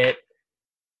can fit.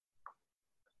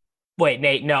 Wait,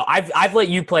 Nate. No, I've let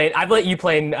you play. I've let you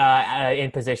play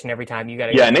in position every time. You got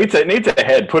to. Yeah, Nate's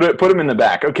ahead. Put him in the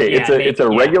back. Okay, Yeah, it's a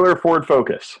regular Ford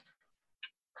Focus.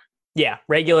 Yeah,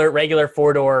 regular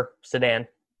 4-door sedan.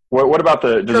 What about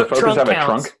does the Focus have a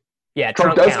trunk? Yeah,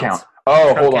 Trunk does counts. count.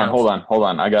 Oh, Trunk hold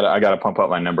on. I gotta pump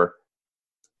up my number.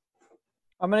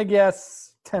 I'm gonna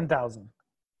guess 10,000.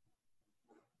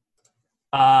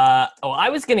 I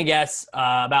was gonna guess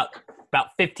about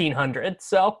 1,500.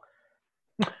 So.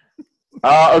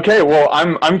 Okay, well,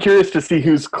 I'm curious to see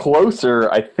who's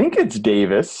closer. I think it's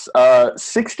Davis.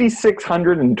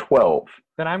 6,612.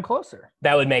 Then I'm closer.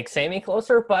 That would make Sammy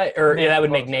closer, that would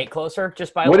make Nate closer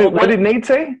just by. What did Nate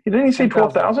say? Didn't he say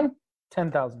 12,000?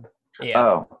 10,000.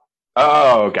 Yeah.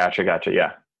 Oh, gotcha.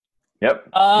 Yeah. Yep.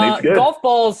 Nate's good. Golf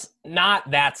balls not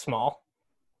that small.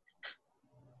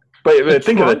 But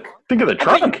think of the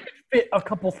trunk. Fit a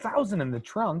couple thousand in the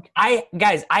trunk. I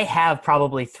have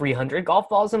probably 300 golf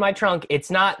balls in my trunk.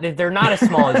 They're not as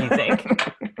small as you think.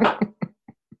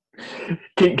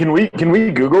 Can we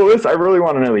Google this? I really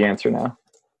want to know the answer now.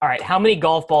 All right, how many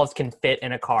golf balls can fit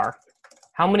in a car?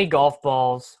 How many golf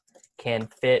balls can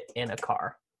fit in a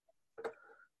car?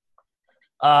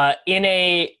 In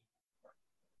a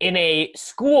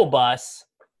school bus,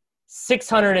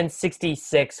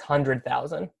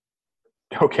 666,000.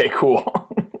 Okay, cool.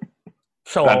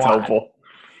 So that's helpful.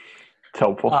 It's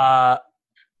helpful.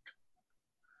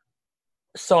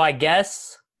 So I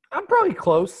guess I'm probably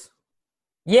close.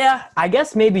 Yeah, I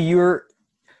guess maybe you're.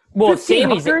 Well,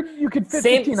 Sammy's you could fit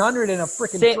 1,500 in a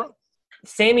freaking truck.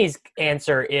 Sammy's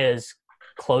answer is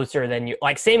closer than you.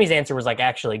 Like Sammy's answer was like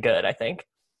actually good. I think.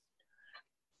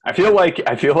 I feel like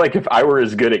if I were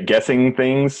as good at guessing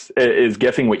things, is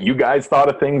guessing what you guys thought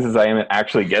of things as I am at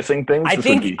actually guessing things, I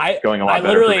think would be going a lot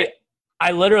better for me.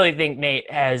 I literally think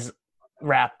Nate has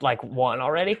wrapped like one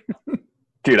already.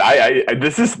 Dude, I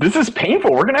this is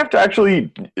painful. We're gonna have to actually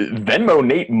Venmo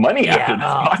Nate money after this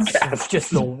podcast. It's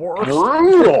just the worst.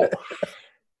 Brutal.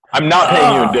 I'm not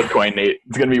paying you in Bitcoin, Nate.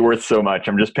 It's gonna be worth so much.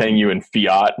 I'm just paying you in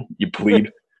fiat. You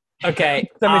plead. Okay.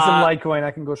 Send me some Litecoin. I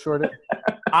can go short it.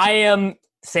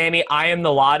 Sammy. I am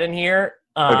the lot in here.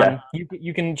 Okay.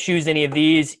 You can choose any of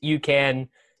these. You can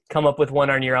come up with one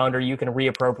on your own, or you can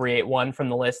reappropriate one from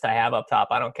the list I have up top.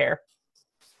 I don't care.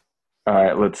 All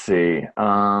right. Let's see.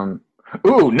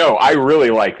 Ooh, no, I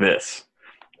really like this.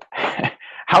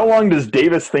 How long does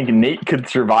Davis think Nate could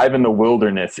survive in the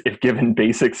wilderness if given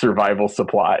basic survival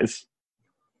supplies?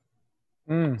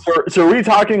 So are we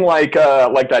talking like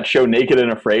that show Naked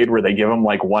and Afraid where they give him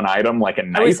like one item, like a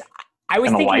knife? I was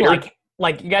and thinking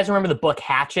like you guys remember the book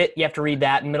Hatchet? You have to read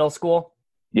that in middle school.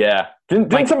 Yeah.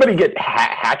 Didn't somebody get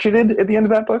hatcheted at the end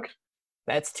of that book?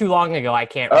 That's too long ago. I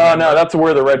can't remember. Oh, no, that's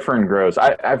where the red fern grows.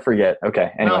 I forget.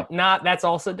 Okay, anyway. No, that's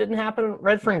also didn't happen.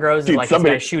 Red fern grows Dude, is like he's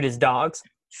going to shoot his dogs.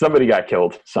 Somebody got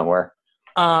killed somewhere.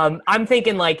 I'm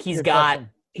thinking like he's got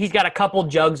a couple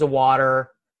jugs of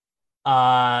water,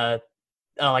 like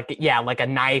a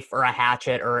knife or a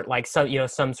hatchet or like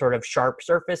some sort of sharp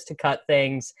surface to cut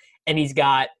things, and he's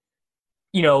got,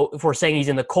 if we're saying he's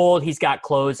in the cold, he's got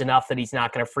clothes enough that he's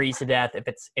not going to freeze to death.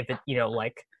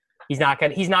 He's not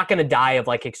gonna die of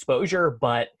like exposure,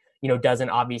 but doesn't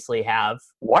obviously have.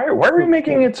 Why are we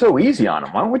making it so easy on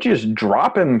him? Why don't we just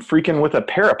drop him freaking with a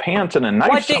pair of pants and a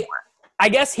knife somewhere? I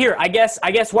guess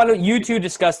why don't you two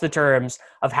discuss the terms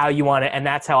of how you want it, and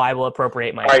that's how I will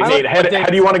appropriate my. All right, Nate, how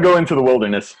do you want to go into the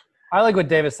wilderness? I like what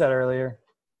Davis said earlier.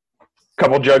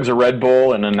 Couple jugs of Red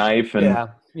Bull and a knife, and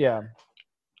yeah.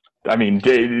 I mean,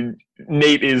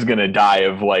 Nate is gonna die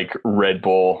of like Red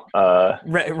Bull.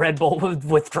 Red Bull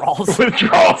withdrawals.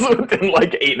 Withdrawals within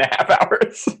like 8.5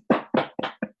 hours.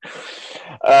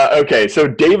 Okay, so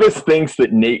Davis thinks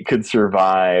that Nate could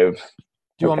survive.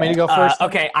 Do you want me to go first?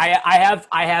 Okay, I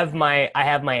have my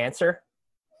answer.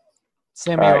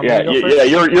 Sammy, yeah,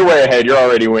 you're way ahead. You're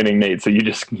already winning, Nate. So you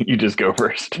just go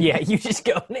first. Yeah, you just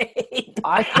go, Nate.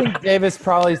 I think Davis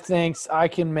probably thinks I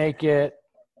can make it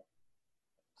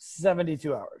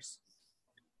 72 hours.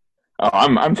 Oh,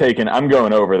 I'm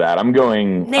going over that.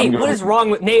 Nate, what is wrong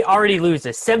with Nate? Already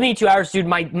loses 72 hours, dude.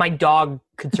 My dog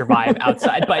could survive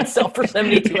outside by itself for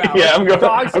 72 hours. Yeah, I'm going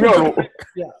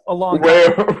a long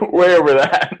way over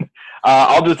that.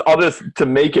 I'll just to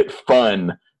make it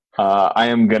fun. I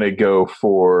am gonna go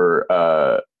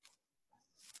for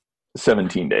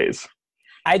 17 days.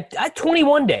 I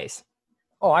 21 days.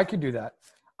 Oh, I could do that.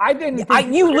 I didn't.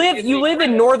 You live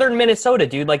in northern Minnesota,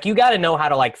 dude. Like, you got to know how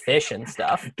to like fish and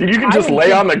stuff. Dude, you can just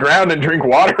lay on the ground and drink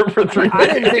water for 3 days. I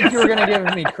didn't think you were gonna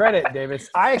give me credit, Davis.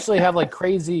 I actually have like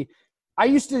crazy. I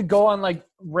used to go on like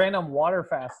random water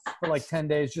fasts for like 10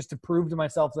 days just to prove to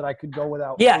myself that I could go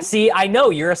without. Yeah, food. see, I know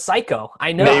you're a psycho.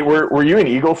 I know. Nate, were you an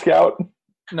Eagle Scout?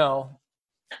 No,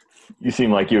 You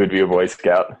seem like you would be a Boy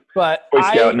Scout. but Boy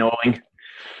Scout knowing.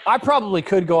 I probably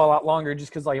could go a lot longer just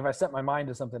because, like, if I set my mind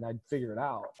to something, I'd figure it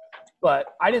out. But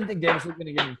I didn't think Davis was going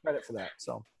to give me credit for that.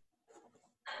 So,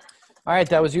 all right,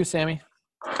 that was you, Sammy.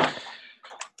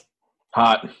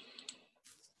 Hot.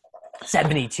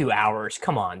 72 hours.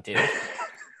 Come on, dude.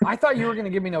 I thought you were going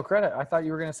to give me no credit. I thought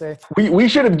you were going to say We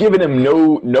should have given him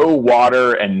no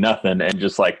water and nothing and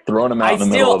just like thrown him out in the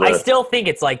middle of the. I still think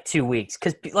it's like 2 weeks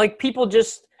because like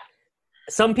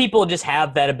some people just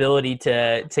have that ability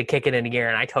to kick it into gear,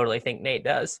 and I totally think Nate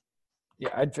does. Yeah,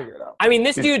 I'd figure it out. I mean,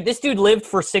 this dude lived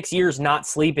for 6 years not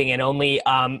sleeping and only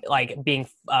like being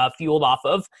fueled off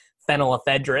of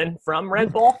phenylephrine from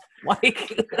Red Bull.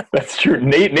 Like, that's true.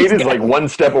 Nate is like one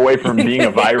step away from being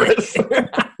a virus.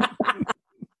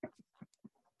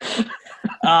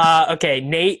 Okay,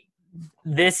 Nate.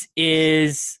 This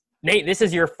is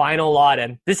your final lot,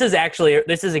 and this is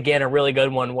again a really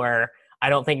good one where I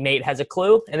don't think Nate has a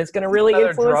clue, and it's going to really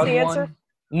influence the answer. One?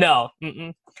 No.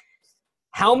 Mm-mm.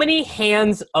 How many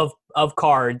hands of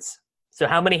cards? So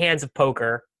how many hands of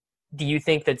poker do you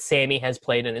think that Sammy has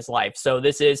played in his life? So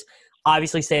this is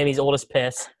obviously Sammy's oldest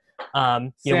piss.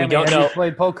 Sammy, we don't have know. you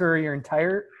played poker your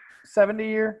entire 70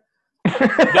 year?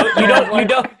 You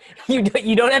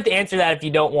don't have to answer that if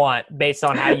you don't want, based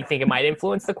on how you think it might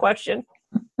influence the question.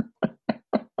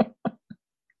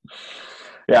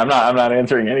 Yeah, I'm not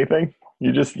answering anything.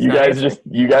 You guys just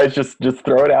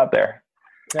throw it out there.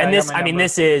 Yeah, And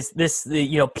this is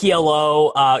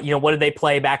PLO. What did they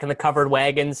play back in the covered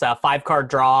wagons? 5-card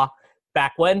draw.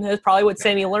 Back when is probably what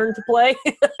Sammy learned to play.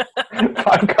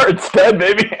 5-card stud,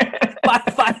 baby.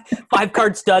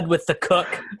 5-card stud with the cook.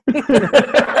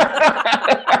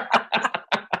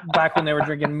 Back when they were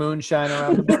drinking moonshine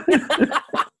around the bar.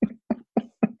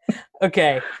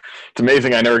 Okay. It's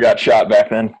amazing I never got shot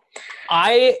back then.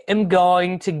 I am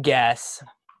going to guess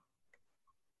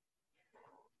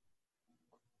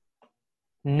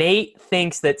Nate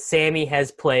thinks that Sammy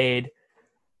has played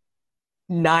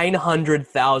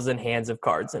 900,000 hands of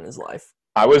cards in his life.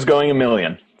 I was going 1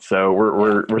 million, so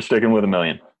we're sticking with 1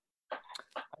 million.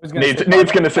 Nate's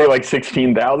going to say like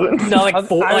 16,000. No, I was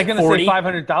going to 40. say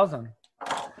 500,000.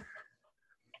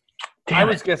 I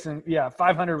was guessing,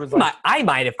 500 was like. I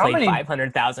might have played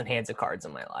 500,000 hands of cards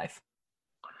in my life.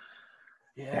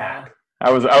 Yeah.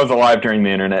 I was alive during the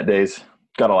internet days.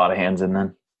 Got a lot of hands in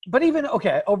then. But even,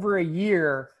 over a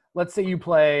year, let's say you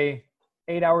play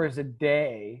 8 hours a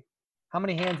day. How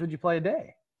many hands would you play a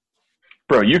day?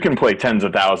 Bro, you can play tens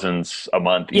of thousands a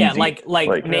month. Yeah, easy.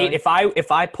 like Nate, if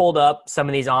I pulled up some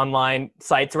of these online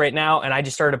sites right now and I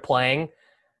just started playing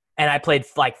and I played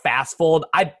like Fast Fold,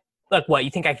 you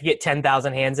think I could get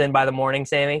 10,000 hands in by the morning,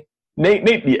 Sammy?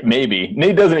 Nate, yeah, maybe.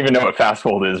 Nate doesn't even know what Fast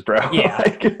Fold is, bro. Yeah.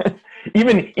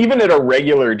 Even at a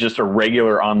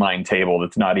regular online table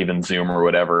that's not even Zoom or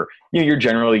whatever, you're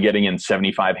generally getting in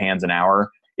 75 hands an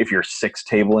hour. If you're 6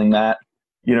 tabling that,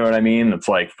 you know what I mean? It's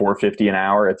like 450 an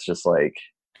hour. It's just like.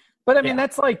 But I mean,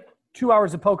 that's like 2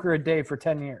 hours of poker a day for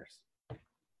 10 years.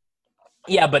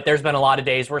 Yeah, but there's been a lot of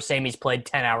days where Sammy's played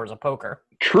 10 hours of poker.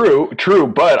 True.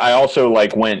 But I also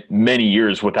went many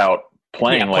years without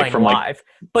playing, playing live.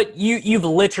 But you've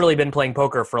literally been playing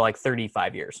poker for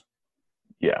 35 years.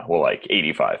 Yeah, well, like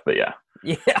 85, but yeah.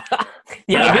 Yeah.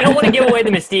 Yeah, we don't want to give away the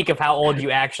mystique of how old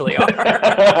you actually are.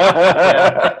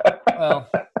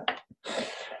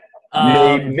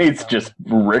 Well, Nate's just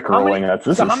rickrolling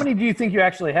us. How many do you think you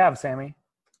actually have, Sammy?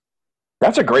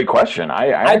 That's a great question.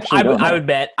 I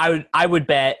would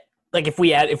bet like if we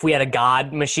had a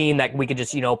God machine that we could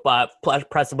just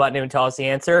press the button and tell us the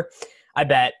answer, I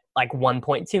bet like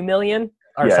 1.2 million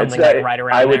or something like right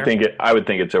around there. I would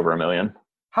think it's over 1 million.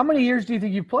 How many years do you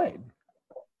think you've played?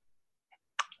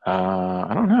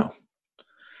 I don't know.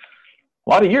 A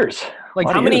lot of years. Like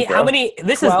how many?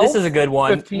 This is a good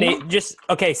one. 15? Nate, just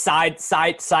okay. Side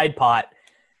pot.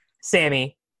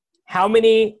 Sammy, how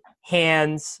many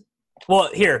hands? Well,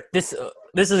 here this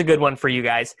is a good one for you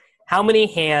guys. How many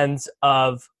hands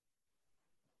do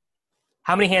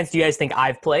you guys think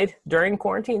I've played during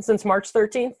quarantine since March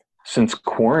 13th? Since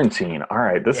quarantine. All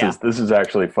right, this is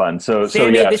actually fun. So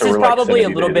Sammy, this is we're probably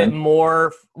like a little bit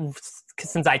more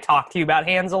since I talk to you about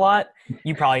hands a lot.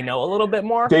 You probably know a little bit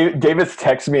more. Davis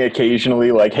texts me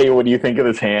occasionally like, "Hey, what do you think of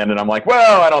this hand?" And I'm like,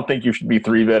 "Well, I don't think you should be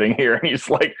 3-betting here." And he's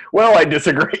like, "Well, I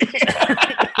disagree."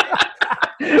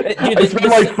 Dude,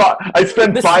 I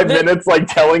spent 5 minutes like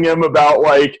telling him about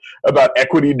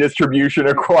equity distribution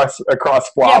across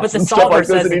flops. Yeah, but the and solver stuff like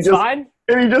says this, it's fine.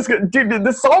 And he just, dude,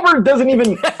 the solver doesn't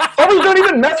even, solvers don't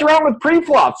even mess around with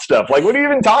pre-flop stuff. Like, what are you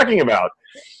even talking about?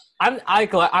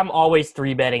 I'm always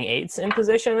 3-betting 8s in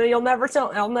position, and I'll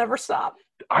never stop.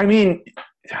 I mean,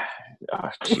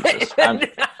 Jesus,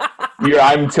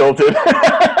 I'm tilted.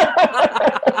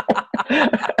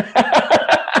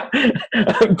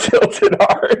 I'm tilted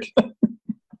hard.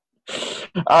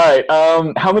 All right.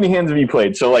 How many hands have you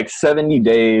played? So like 70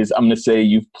 days. I'm going to say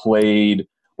you've played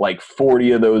like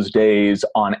 40 of those days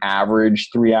on average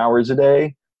 3 hours a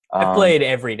day. I've played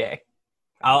every day.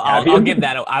 I'll give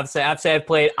that. I've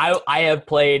played. I have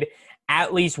played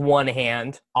at least one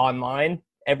hand online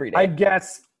every day. I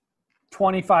guess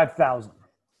 25,000.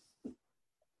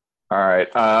 All right.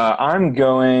 I'm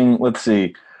going. Let's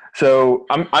see. So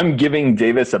I'm giving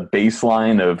Davis a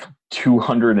baseline of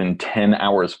 210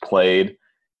 hours played,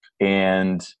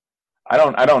 and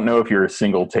I don't know if you're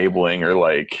single tabling or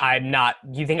like. I'm not.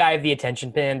 Do you think I have the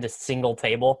attention span to single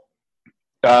table?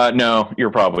 No, you're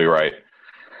probably right.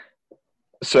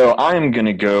 So I'm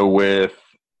gonna go with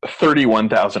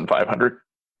 31,500.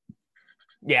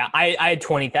 Yeah, I had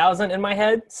 20,000 in my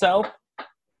head, so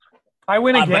I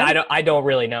win again. But I don't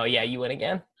really know. Yeah, you win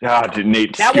again. Ah, dude,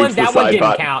 Nate. That one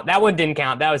didn't count. That one didn't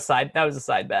count. That was a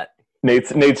side bet.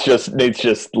 Nate's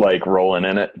just like rolling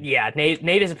in it. Yeah,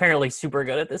 Nate is apparently super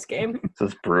good at this game. This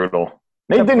is brutal.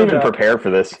 Nate didn't even prepare for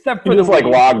this. He just like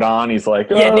logged on. He's like,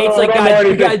 Nate's like,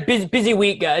 guys, busy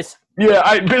week, guys.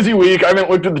 Yeah, busy week. I haven't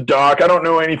looked at the doc. I don't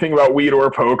know anything about weed or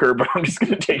poker, but I'm just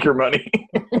going to take your money.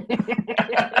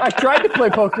 I tried to play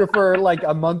poker for like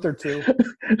a month or two.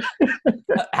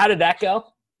 How did that go?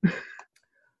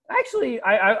 Actually,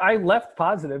 I left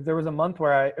positive. There was a month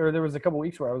there was a couple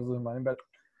weeks where I was losing money, but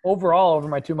overall, over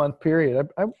my 2-month period,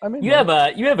 I mean, you have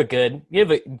a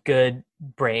good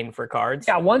brain for cards.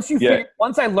 Yeah, once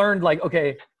I learned like,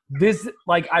 okay, this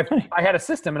like I had a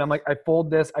system, and I'm like, I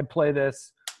fold this, I play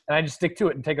this, and I just stick to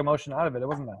it and take emotion out of it. It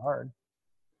wasn't that hard.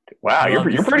 Wow,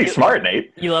 you're pretty smart,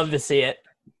 Nate. You love to see it.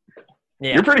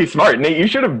 Yeah. You're pretty smart, Nate. You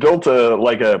should have built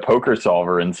a poker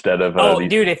solver instead of.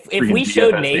 Dude, if we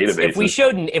showed Nate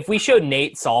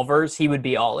solvers, he would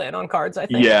be all in on cards. I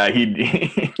think. Yeah, he'd.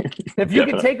 If you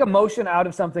could take emotion out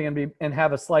of something and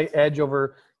have a slight edge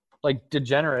over like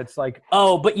degenerates, like.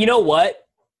 Oh, but you know what?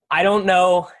 I don't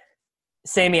know,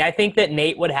 Sammy. I think that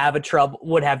Nate would have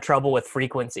trouble with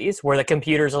frequencies where the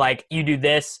computer's like, you do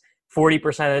this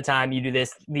 40% of the time, you do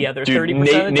this the other 30% of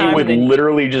the time. Nate would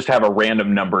literally just have a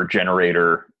random number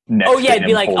generator next to him. It'd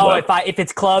be like, if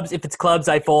it's clubs,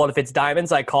 I fold. If it's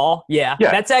diamonds, I call. Yeah.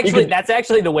 That's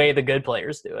actually the way the good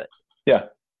players do it. Yeah.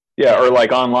 Yeah, or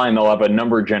like online, they'll have a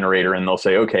number generator, and they'll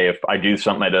say, okay, if I do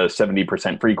something at a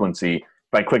 70% frequency, if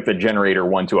I click the generator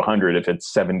 1 to 100, if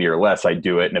it's 70 or less, I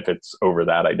do it, and if it's over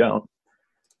that, I don't.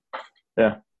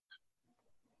 Yeah.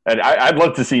 And I'd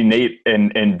love to see Nate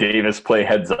and Davis play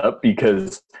heads up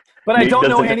because but Nate I don't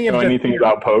know anything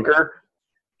about poker.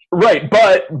 Right,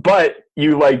 but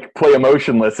you like play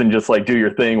emotionless and just like do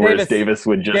your thing, whereas Davis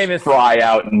would just fry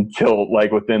out until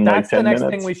like within like 10 minutes. That's the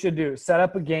next thing we should do. Set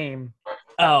up a game.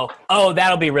 Oh,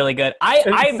 that'll be really good.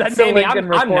 I'm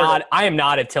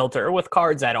not a tilter with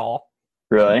cards at all.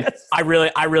 Really? I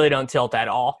really don't tilt at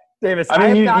all. Davis, I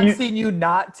have not seen you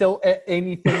not tilt at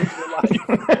anything in your life.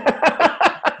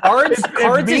 Cards is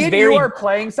is very. You are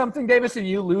playing something, Davis, and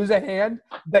you lose a hand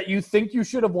that you think you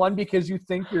should have won because you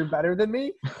think you're better than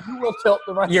me. You will tilt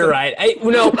the rest. You're right. I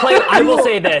will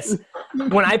say this: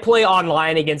 when I play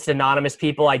online against anonymous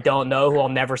people I don't know who I'll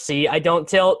never see, I don't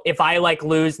tilt. If I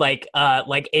lose like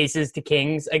aces to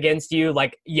kings against you,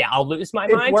 I'll lose my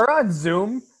mind. If we're on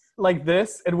Zoom like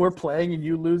this and we're playing and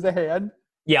you lose a hand,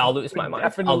 yeah, I'll lose my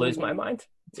mind. I'll lose my mind.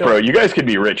 So, bro, you guys could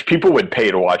be rich. People would pay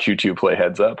to watch you two play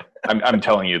heads up. I'm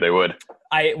telling you, they would.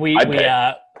 We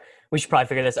should probably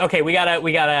figure this. Okay, we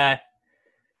gotta.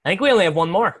 I think we only have one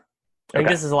more. I think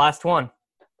this is the last one.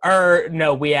 Or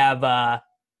no, we have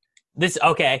this.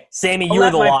 Okay, Sammy, you're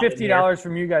the lot. $50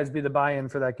 from you guys be the buy-in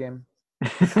for that game.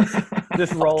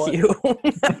 Just roll it.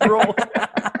 Roll it.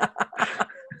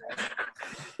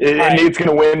 Nate's going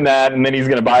to win that, and then he's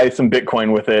going to buy some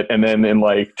Bitcoin with it, and then in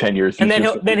 10 years, and then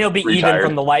he'll be retired. Even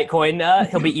from the Litecoin.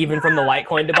 He'll be even from the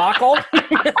Litecoin debacle.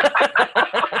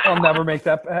 I'll never make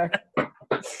that back.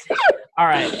 All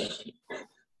right,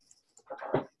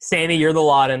 Sammy, you're the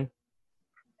Laden.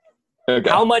 Okay.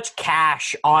 How much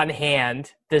cash on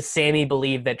hand does Sammy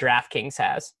believe that DraftKings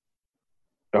has?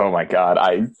 Oh my God,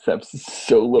 I have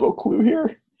so little clue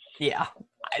here. Yeah.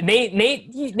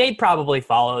 Nate probably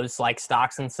follows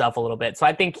stocks and stuff a little bit, so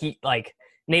I think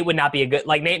Nate would not be a good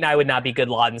Nate and I would not be good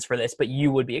Ladens for this, but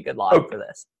you would be a good Laden for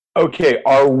this. Okay,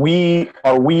 are we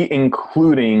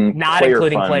including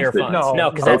player funds? No,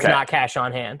 because that's not cash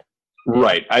on hand.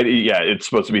 Right. It's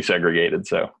supposed to be segregated,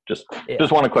 so just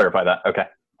want to clarify that. Okay.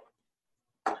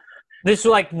 This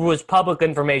was public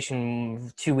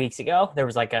information 2 weeks ago. There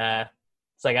was the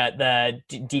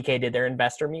DK did their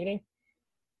investor meeting.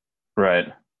 Right.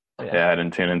 Yeah, I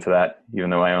didn't tune into that,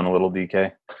 even though I own a little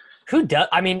DK. Who does?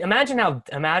 I mean, imagine how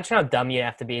dumb you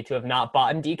have to be to have not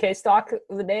bought in DK stock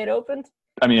the day it opened.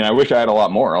 I mean, I wish I had a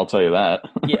lot more. I'll tell you that.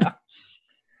 Yeah.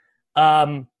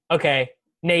 Okay,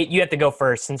 Nate, you have to go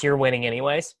first since you're winning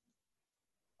anyways.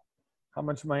 How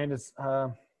much money does?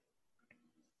 I'm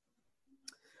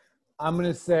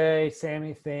gonna say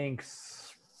Sammy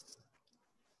thinks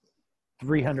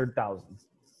 300,000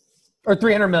 or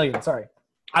 300 million. Sorry.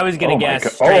 I was gonna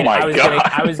guess.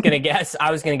 I was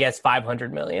gonna guess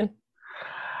 500 million.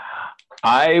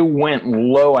 I went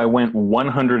low. I went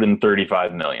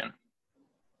 135 million.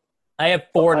 I have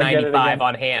 495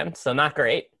 on hand, so not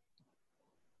great.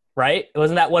 Right?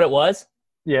 Wasn't that what it was?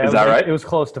 Yeah. Is that right? It was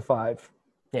close to 5.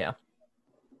 Yeah.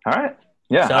 All right.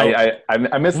 Yeah. So,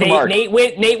 I missed the Nate,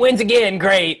 mark. Nate wins again.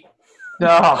 Great.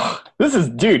 Oh, he's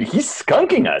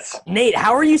skunking us. Nate,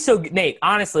 how are you so? Nate,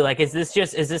 honestly, is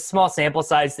this small sample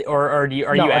size, or do you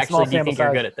think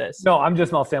you're good at this? No, I'm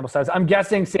just small sample size. I'm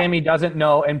guessing Sammy doesn't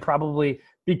know, and probably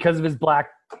because of his Black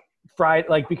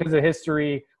Friday, because of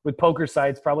history with poker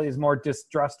sites, probably is more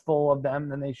distrustful of them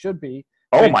than they should be.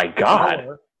 Oh my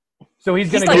God! So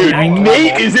he's gonna. Dude,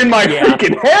 Nate is in my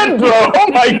freaking head, bro.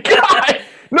 Oh my God!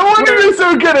 No wonder they're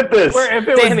so good at this. Where if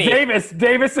it was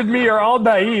Davis and me are all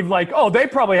naive, they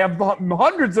probably have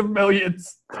hundreds of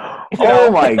millions. Oh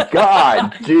my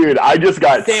God, dude! I just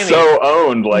got so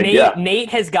owned. Nate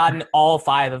has gotten all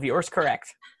 5 of yours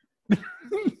correct.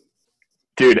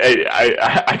 Dude,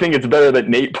 I think it's better that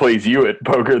Nate plays you at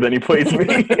poker than he plays me.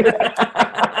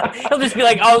 He'll just be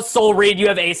like, "Oh, Soul Reed, you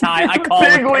have ace high. I call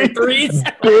bigly, threes."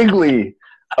 Bigly.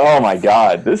 Oh my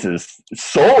God, this is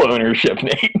soul ownership,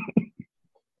 Nate.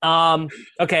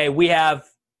 Okay, we have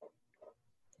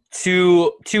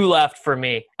two left for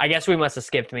me. I guess we must have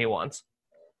skipped me once.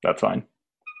 That's fine.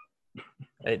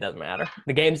 It doesn't matter.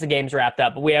 The game's wrapped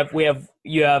up. But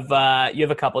you have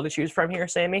a couple to choose from here,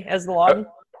 Sammy, as the login.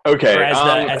 Okay. Or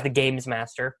as the games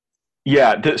master.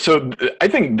 Yeah. So I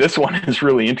think this one is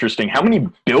really interesting. How many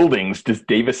buildings does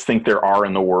Davis think there are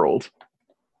in the world?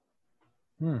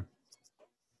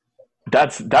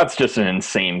 That's just an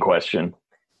insane question.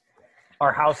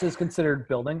 Are houses considered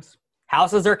buildings?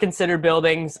 Houses are considered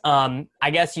buildings. I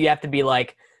guess you have to be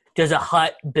does a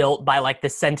hut built by the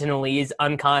Sentinelese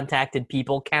uncontacted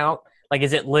people count?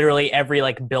 Is it literally every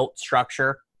built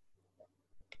structure?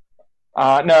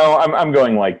 No, I'm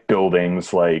going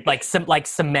buildings like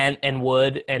cement and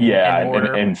wood and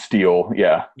and steel.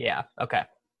 Yeah. Yeah. Okay.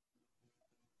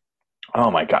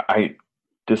 Oh my God.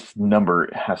 This number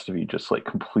has to be just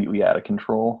completely out of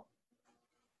control.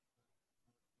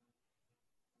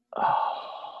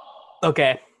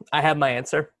 Okay, I have my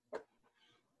answer.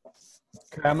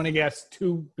 Okay, I'm gonna guess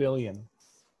 2 billion.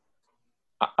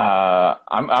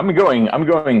 I'm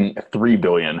going 3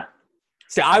 billion.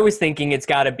 So I was thinking it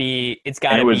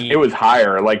was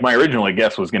higher. My original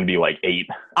guess was going to be 8.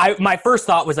 My first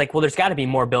thought was well, there's got to be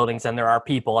more buildings than there are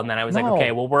people, and then I was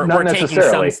okay, well, we're taking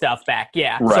some stuff back.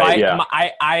 Yeah. Right,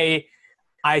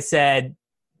 so I said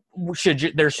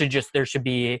there should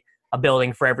be a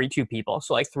building for every 2 people,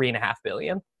 so like 3.5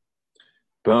 billion.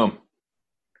 Boom.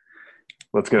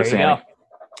 Let's go, Sammy.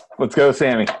 Let's go,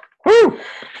 Sammy. Woo!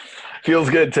 Feels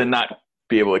good to not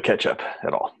be able to catch up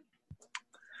at all.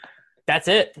 That's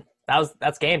it.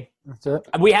 That's game. That's it.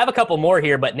 We have a couple more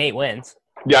here, but Nate wins.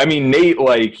 Yeah, I mean, Nate,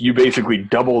 like, you basically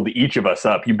doubled each of us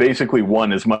up. You basically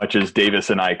won as much as Davis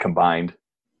and I combined,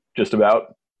 just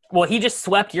about. Well, he just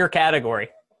swept your category.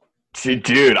 See,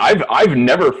 dude, I've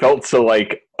never felt so,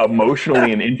 like,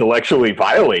 emotionally and intellectually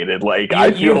violated. Like,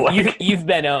 I feel like you've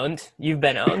been owned. You've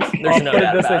been owned. There's no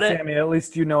doubt about it. Sammy, at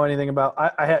least you know anything about.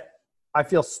 I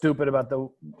feel stupid about the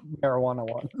marijuana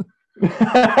one.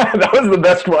 That was the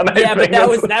best one. Yeah, but that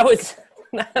was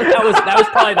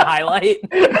probably the highlight.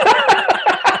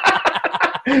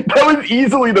 That was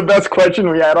easily the best question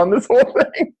we had on this whole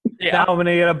thing. Yeah, now I'm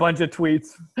gonna get a bunch of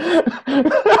tweets.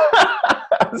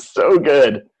 So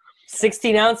good.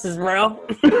 16 ounces, bro.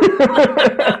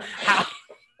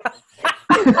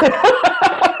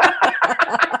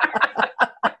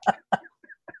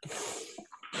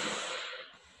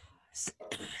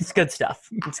 It's good stuff.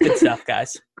 It's good stuff,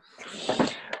 guys.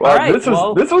 Well, right, this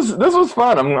was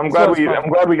fun. I'm glad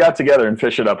we got together and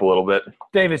fish it up a little bit.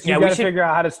 Davis, you got to figure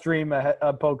out how to stream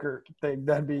a poker thing.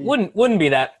 That'd be wouldn't be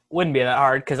that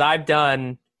hard because I've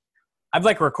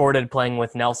like recorded playing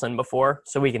with Nelson before,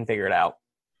 so we can figure it out.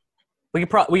 We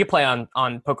could play on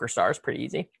PokerStars pretty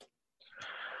easy.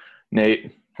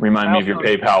 Nate, remind me of your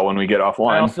PayPal when we get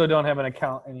offline. I also don't have an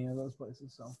account any of those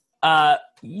places, so.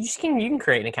 You can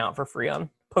create an account for free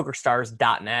on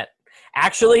PokerStars.net.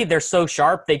 Actually, they're so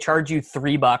sharp they charge you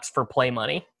 $3 for play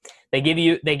money. They give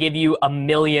you 1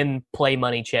 million play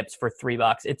money chips for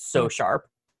 $3. It's so sharp.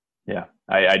 Yeah,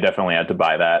 I definitely had to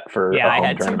buy that for a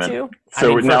home tournament. Too.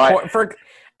 So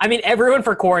I mean, everyone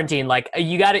for quarantine, like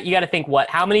you got to think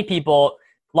how many people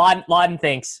Laden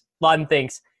thinks,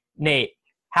 Nate,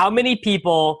 how many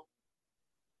people?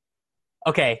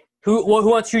 Okay,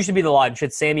 who should be the Laden?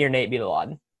 Should Sammy or Nate be the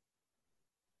Laden?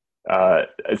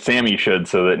 Sammy should,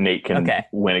 so that Nate can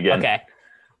win again. Okay,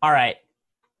 all right,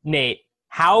 Nate.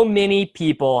 How many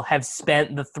people have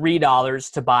spent the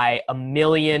 $3 to buy 1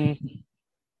 million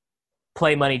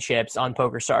play money chips on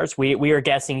PokerStars? We are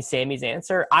guessing Sammy's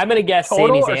answer. I'm going to guess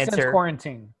Total Sammy's answer. Since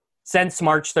quarantine? Since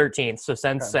March 13th, so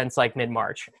since like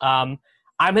mid-March. I'm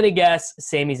going to guess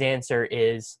Sammy's answer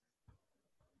is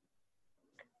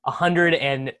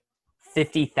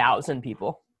 150,000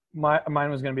 people. Mine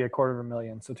was going to be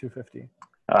 250,000, so 250.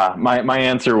 My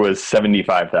answer was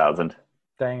 75,000.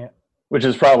 Dang it. Which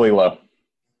is probably low.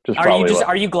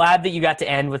 Are you glad that you got to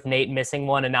end with Nate missing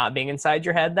one and not being inside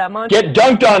your head that much? Get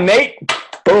dunked on, Nate.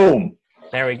 Boom.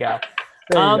 There we go.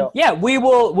 Yeah,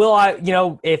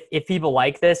 we'll if people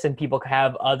like this and people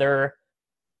have other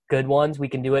good ones, we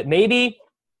can do it. Maybe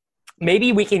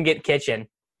we can get Kitchen.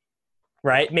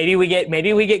 Right? Maybe we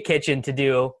get Kitchen to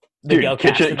do the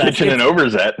GoCast. Kitchen and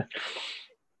Overzet.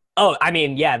 Oh, I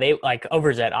mean, yeah, they like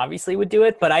Overzet obviously would do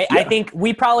it, but I think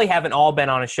we probably haven't all been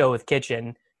on a show with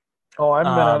Kitchen. Oh, I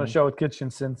haven't been on a show with Kitchen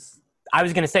since. I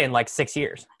was going to say in like 6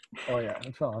 years. Oh, yeah.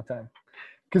 It's been a long time.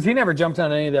 Because he never jumped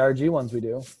on any of the RG ones we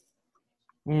do.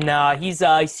 No, he's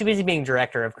too busy being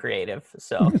director of creative.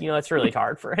 So, it's really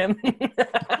hard for him.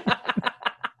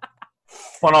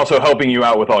 And also helping you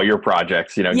out with all your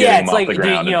projects, getting them off the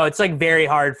ground. It's like very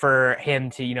hard for him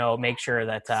to, make sure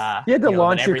that. You had to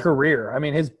launch your career. I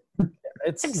mean,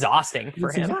 it's exhausting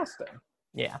for him. It's exhausting.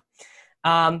 Yeah.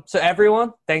 So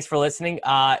everyone, thanks for listening.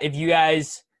 If you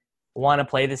guys want to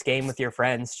play this game with your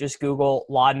friends, just Google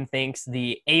Laden Thinks.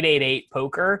 The 888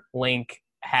 Poker link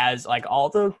has like all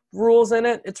the rules in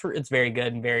it. It's very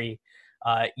good and very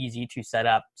easy to set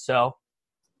up. So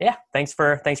yeah, thanks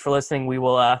for listening. We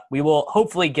will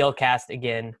hopefully GillCast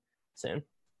again soon.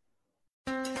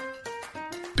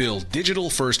 Build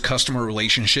digital-first customer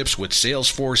relationships with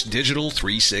Salesforce Digital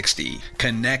 360.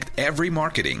 Connect every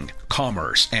marketing,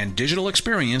 commerce, and digital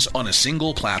experience on a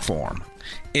single platform.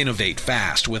 Innovate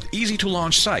fast with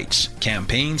easy-to-launch sites,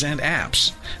 campaigns, and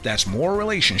apps. That's more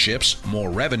relationships, more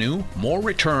revenue, more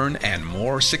return, and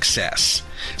more success.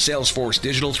 Salesforce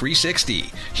Digital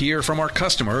 360. Hear from our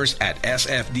customers at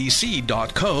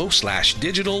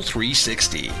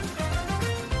sfdc.co/digital360.